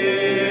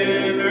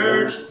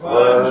sinners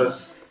plunge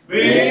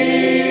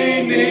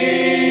beneath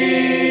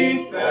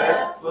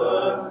that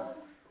flood,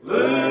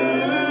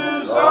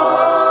 lose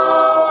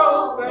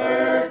all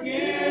their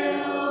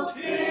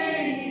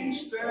guilty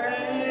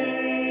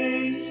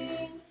stains.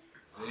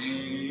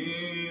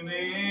 Then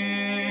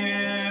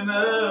in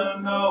a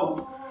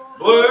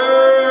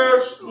nobler,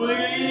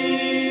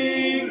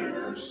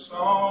 sweeter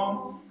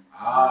song,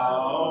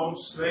 I'll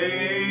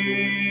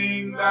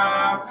sing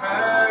thy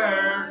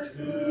power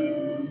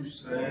to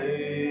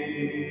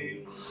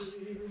save.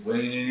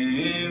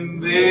 When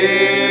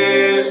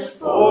this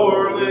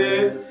poor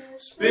life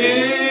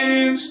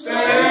spins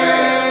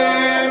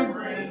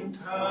stammering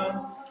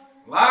tongue,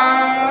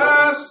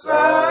 lies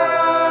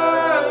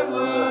silent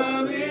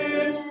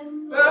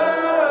in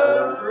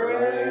the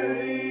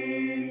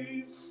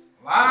grave,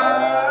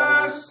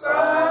 lies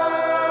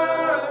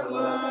silent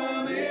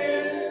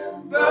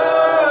in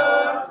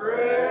the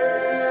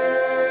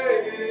grave,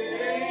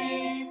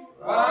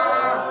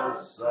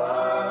 lies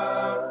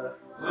silent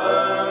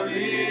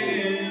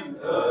in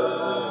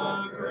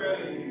the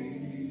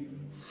grave.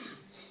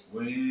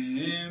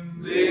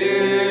 When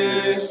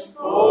this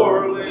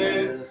poor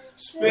lid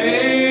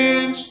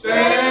spins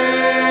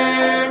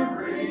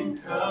stammering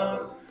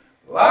tongue,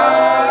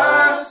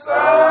 lies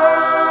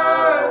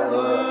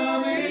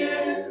silent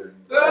in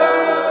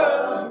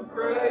the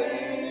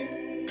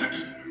grave.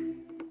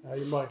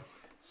 Amen.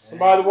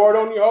 Somebody the word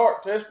on your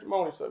heart,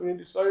 testimony, something you need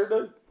to say or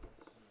do.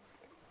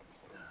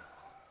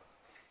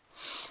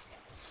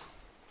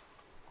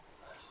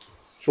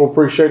 Sure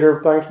appreciate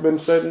everything's been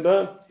said and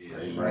done.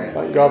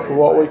 Thank God for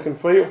what we can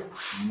feel.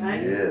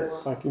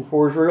 Thank Him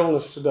for His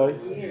realness today.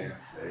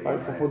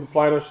 Thankful for the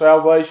plan of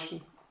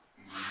salvation,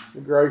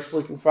 the grace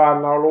we can find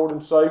in our Lord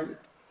and Savior.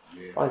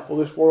 Thankful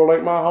this world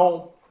ain't my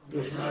home.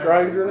 Just a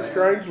stranger in a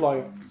strange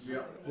land.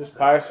 Just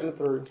passing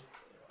through.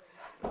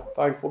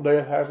 Thankful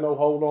death has no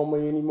hold on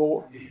me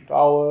anymore. To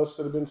all of us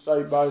that have been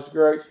saved by His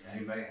grace.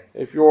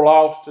 If you're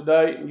lost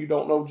today and you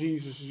don't know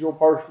Jesus as your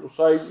personal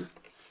Savior,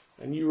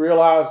 and you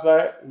realize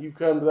that, and you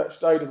come to that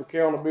state of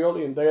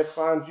accountability, and death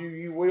finds you,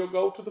 you will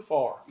go to the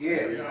far.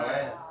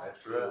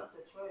 That's right.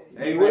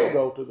 You will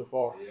go to the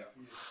far.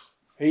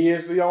 He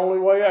is the only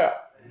way out.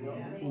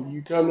 When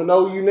you come to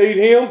know you need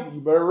Him,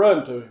 you better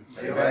run to Him.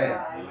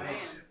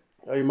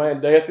 Amen.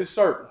 Death is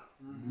certain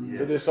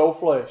to this old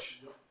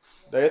flesh.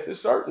 Death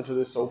is certain to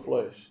this old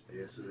flesh.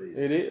 Yes, it is.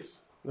 It is.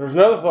 There's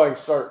another thing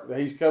certain, that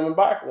He's coming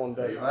back one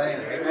day.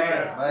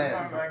 Amen.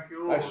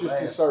 That's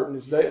just as certain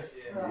as death.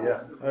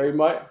 Yeah.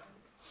 Amen.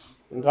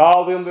 And to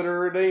all them that are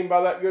redeemed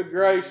by that good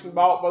grace and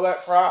bought by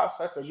that price,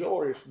 that's a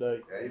glorious day.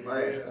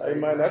 Amen.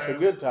 Amen. That's a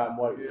good time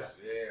waiting.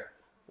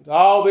 And to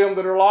all them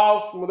that are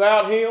lost and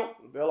without Him,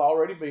 they'll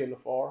already be in the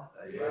far.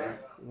 Amen.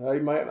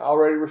 Amen.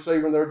 Already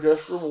receiving their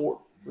just reward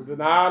for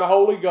denying a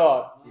holy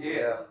God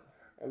Yeah.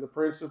 and the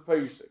Prince of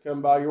Peace that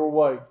come by your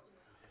way,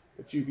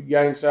 that you could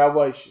gain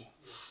salvation.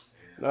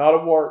 Not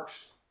of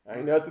works.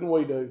 Ain't nothing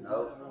we do.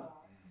 No.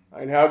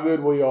 Ain't how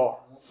good we are.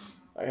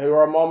 Ain't who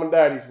our mom and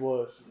daddies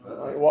was.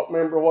 Ain't what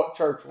member of what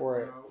church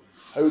we're at.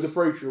 Who the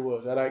preacher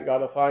was. That ain't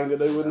got a thing to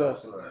do with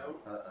nothing.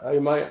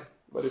 Amen.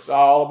 But it's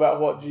all about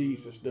what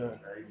Jesus done.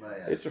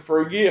 Amen. It's a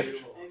free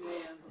gift.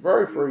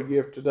 Very free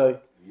gift today.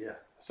 Yeah.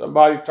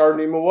 Somebody turned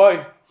Him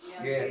away.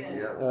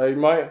 Yeah.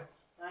 Amen.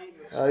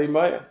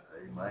 Amen.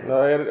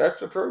 Amen.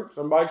 That's the truth.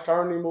 Somebody's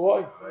turned Him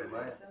away.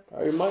 Amen.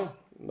 Amen.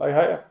 They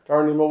have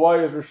turned Him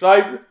away as their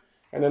Savior.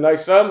 And then they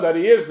say that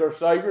He is their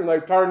Savior, and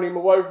they've turned Him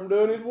away from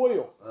doing His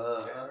will.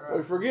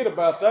 We forget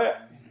about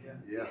that.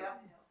 Yeah.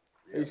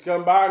 He's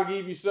come by and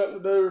give you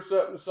something to do or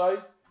something to say.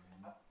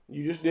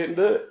 You just didn't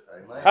do it.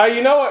 Amen. How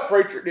you know that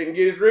preacher didn't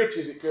get as rich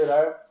as he could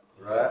have?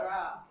 Right.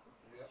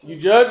 You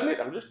judging it?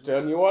 I'm just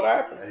telling you what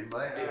happened.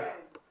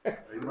 Amen.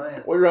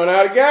 Amen. We run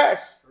out of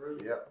gas.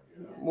 Yep.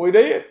 We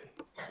did.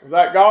 Is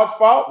that God's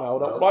fault? No,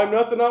 don't blame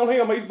nothing on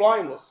Him. He's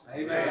blameless.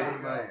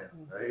 Amen.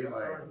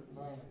 Amen.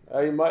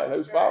 Amen.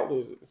 Whose fault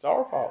is it? It's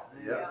our fault.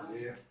 Yep.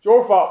 It's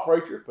your fault,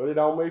 preacher. Put it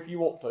on me if you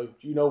want to.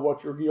 But you know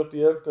what you're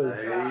guilty of too.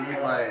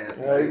 Amen.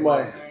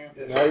 Amen.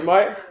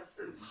 Amen.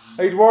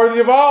 He's worthy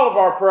of all of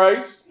our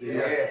praise.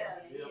 Yeah.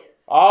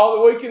 All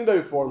that we can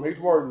do for Him, He's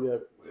worthy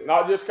of it.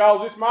 Not just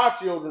because it's my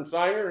children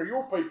singing or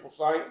your people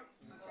singing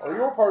or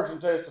your person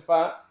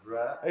testifying.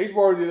 Right. He's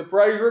worthy of the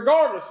praise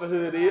regardless of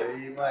who it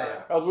is. Amen.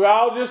 Because we're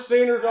all just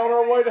sinners on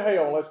our way to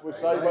hell unless we're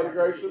saved by the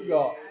grace of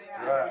God.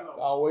 Right. That's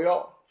all we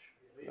are.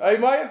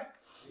 Amen?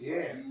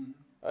 Yeah.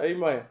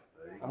 Amen.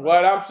 I'm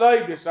glad I'm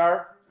saved this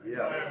hour.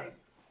 Yeah.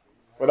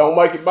 If I don't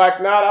make it back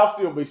tonight, I'll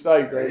still be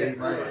saved.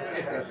 Amen.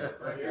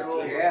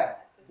 Yeah.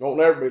 Won't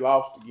never be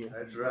lost again.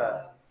 That's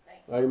right.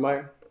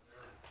 Amen.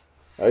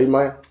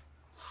 Amen.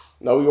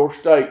 Know your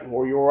state and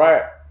where you're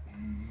at.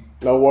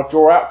 Know what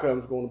your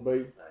outcome's going to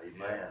be.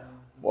 Amen.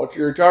 What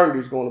your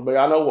eternity's going to be.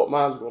 I know what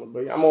mine's going to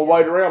be. I'm going to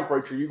wait around,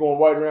 preacher. You're going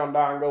to wait around,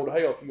 die, and go to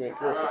hell if you ain't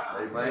careful.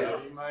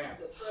 Amen.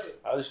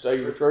 I just tell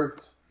you the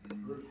truth.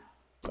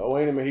 No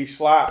enemy, he's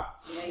sly.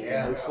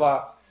 Yeah. He's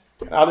sly.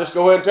 And I'll just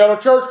go ahead and tell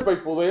the church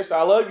people this.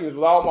 I love you with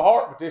all my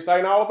heart, but this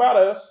ain't all about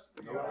us.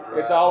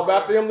 It's all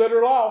about them that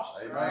are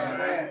lost.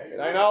 Amen. It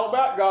ain't all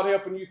about God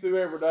helping you through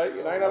every day.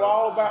 It ain't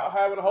all about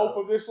having a hope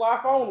of this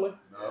life only.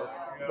 No.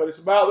 But it's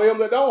about them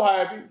that don't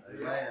have Him.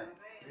 Amen.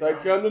 They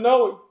come to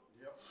know Him.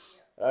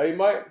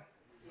 Amen.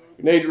 If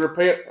you need to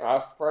repent,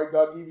 I pray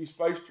God give you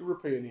space to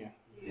repent in.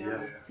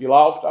 Yeah. If you're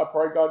lost, I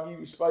pray God give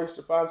you space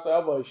to find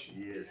salvation.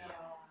 Yes.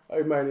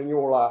 Amen. In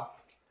your life.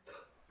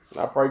 And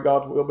I pray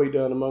God's will be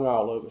done among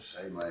all of us.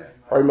 Amen.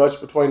 Pray much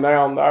between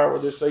now and the hour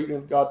of this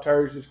evening. God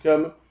tarries His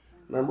coming.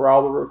 Remember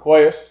all the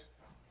requests.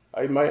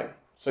 Amen.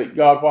 Seek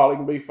God while He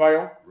can be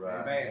found.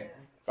 Right. Amen.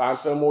 Find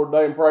some more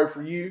today and pray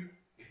for you.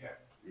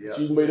 Yeah.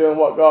 So you can be doing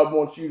what God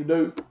wants you to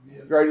do.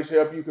 The greatest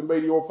help you can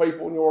be to your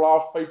people and your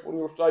lost people and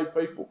your saved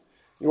people,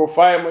 your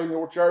family and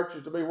your church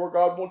is to be where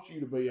God wants you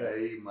to be at.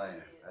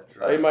 Amen. That's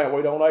right. Amen.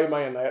 We don't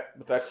amen that,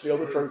 but that's still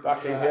the truth. I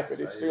can't help it.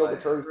 It's still the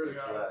truth.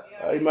 That's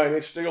right. Amen.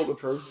 It's still the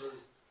truth.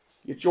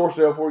 Get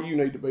yourself where you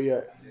need to be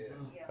at.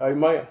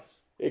 Amen.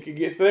 It could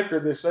get thicker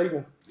this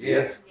evening.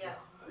 Yes.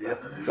 Yeah.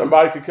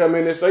 Somebody could come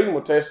in this evening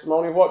with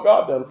testimony of what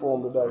God done for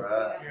them today.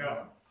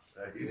 Right.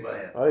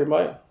 Amen.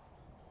 Amen.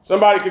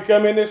 Somebody could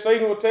come in this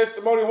evening with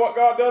testimony of what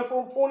God done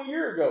for them 20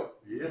 years ago.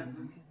 Yeah.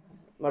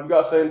 They've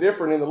got something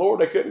different in the Lord.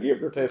 They couldn't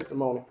give their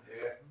testimony.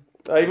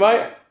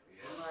 Amen.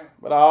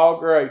 But all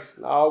grace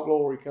and all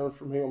glory comes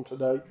from Him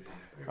today.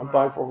 I'm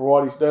thankful for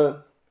what He's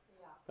done.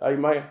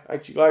 Amen.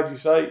 Ain't you glad you're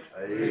saved?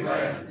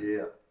 Amen.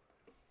 Yeah.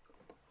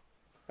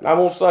 And I'm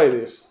going to say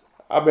this.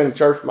 I've been in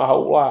church my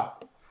whole life.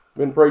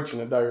 Been preaching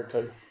a day or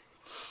two.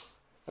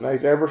 And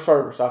there's every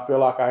service I feel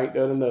like I ain't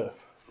done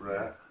enough.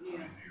 Right.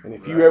 And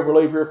if you ever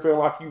leave here feeling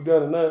like you've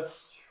done enough,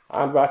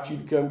 I invite you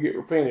to come get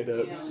repented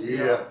of.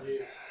 Yeah.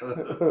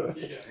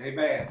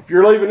 Amen. If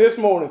you're leaving this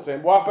morning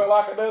saying, boy, I felt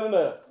like I done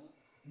enough,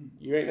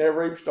 you ain't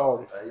never even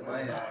started.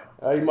 Amen.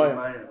 Amen.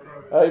 Amen.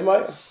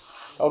 Amen.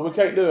 Oh, we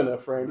can't do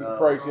enough, friend. You No.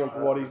 praise Him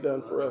for what He's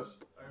done for us.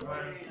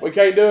 We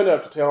can't do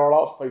enough to tell our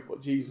lost people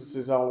that Jesus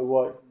is the only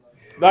way.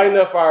 There ain't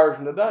enough hours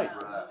in the day.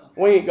 Right.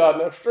 We ain't got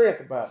enough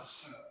strength about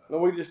us. No,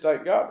 we just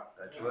ain't got it.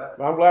 That's right.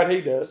 But I'm glad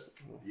He does.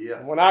 Yeah.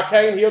 And when I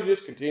can, He'll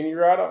just continue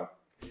right on.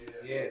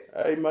 Yes.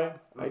 Amen.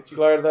 Ain't you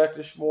glad of that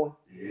this morning?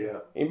 Yeah.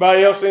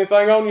 Anybody else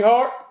anything on your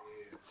heart?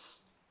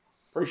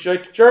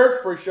 Appreciate the church.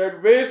 Appreciate the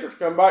visitors.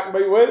 Come back and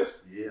be with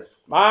us. Yes.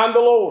 Mind the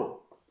Lord.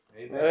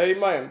 Amen.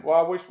 Amen.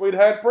 Well, I wish we'd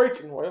had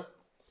preaching. Well,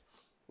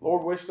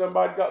 Lord, wish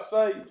somebody got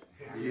saved.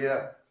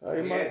 Yeah.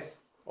 Amen. Yes.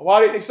 Well,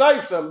 why didn't He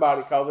save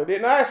somebody? Because they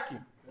didn't ask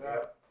Him.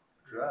 That's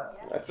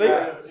right. That's it.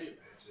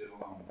 That's it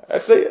alone.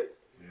 That's it.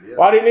 Yeah.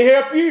 Why didn't He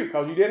help you?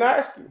 Because you didn't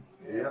ask Him.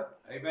 Yeah.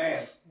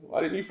 Amen. Why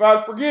didn't you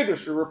find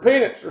forgiveness or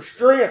repentance or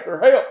strength or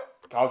help?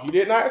 Because you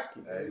didn't ask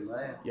Him.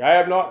 Amen. You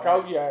have not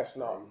because you ask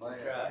not.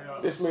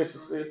 Amen. Dismiss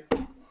us, Sid.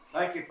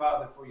 Thank you,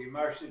 Father, for your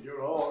mercy, dear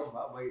Lord,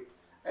 that we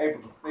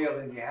able to feel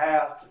in your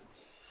house.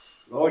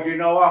 Lord, you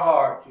know our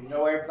hearts. You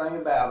know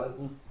everything about us.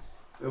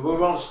 But we're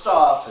going to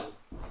stop and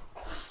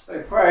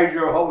say, praise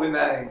your holy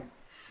name.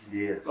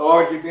 Yes.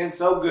 Lord, you've been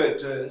so good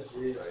to us.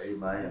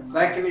 Amen.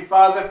 Thanking you,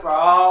 Father, for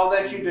all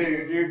that you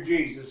do, dear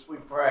Jesus, we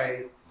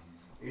pray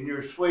in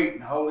your sweet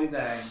and holy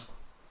name.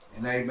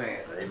 And amen.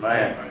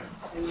 Amen.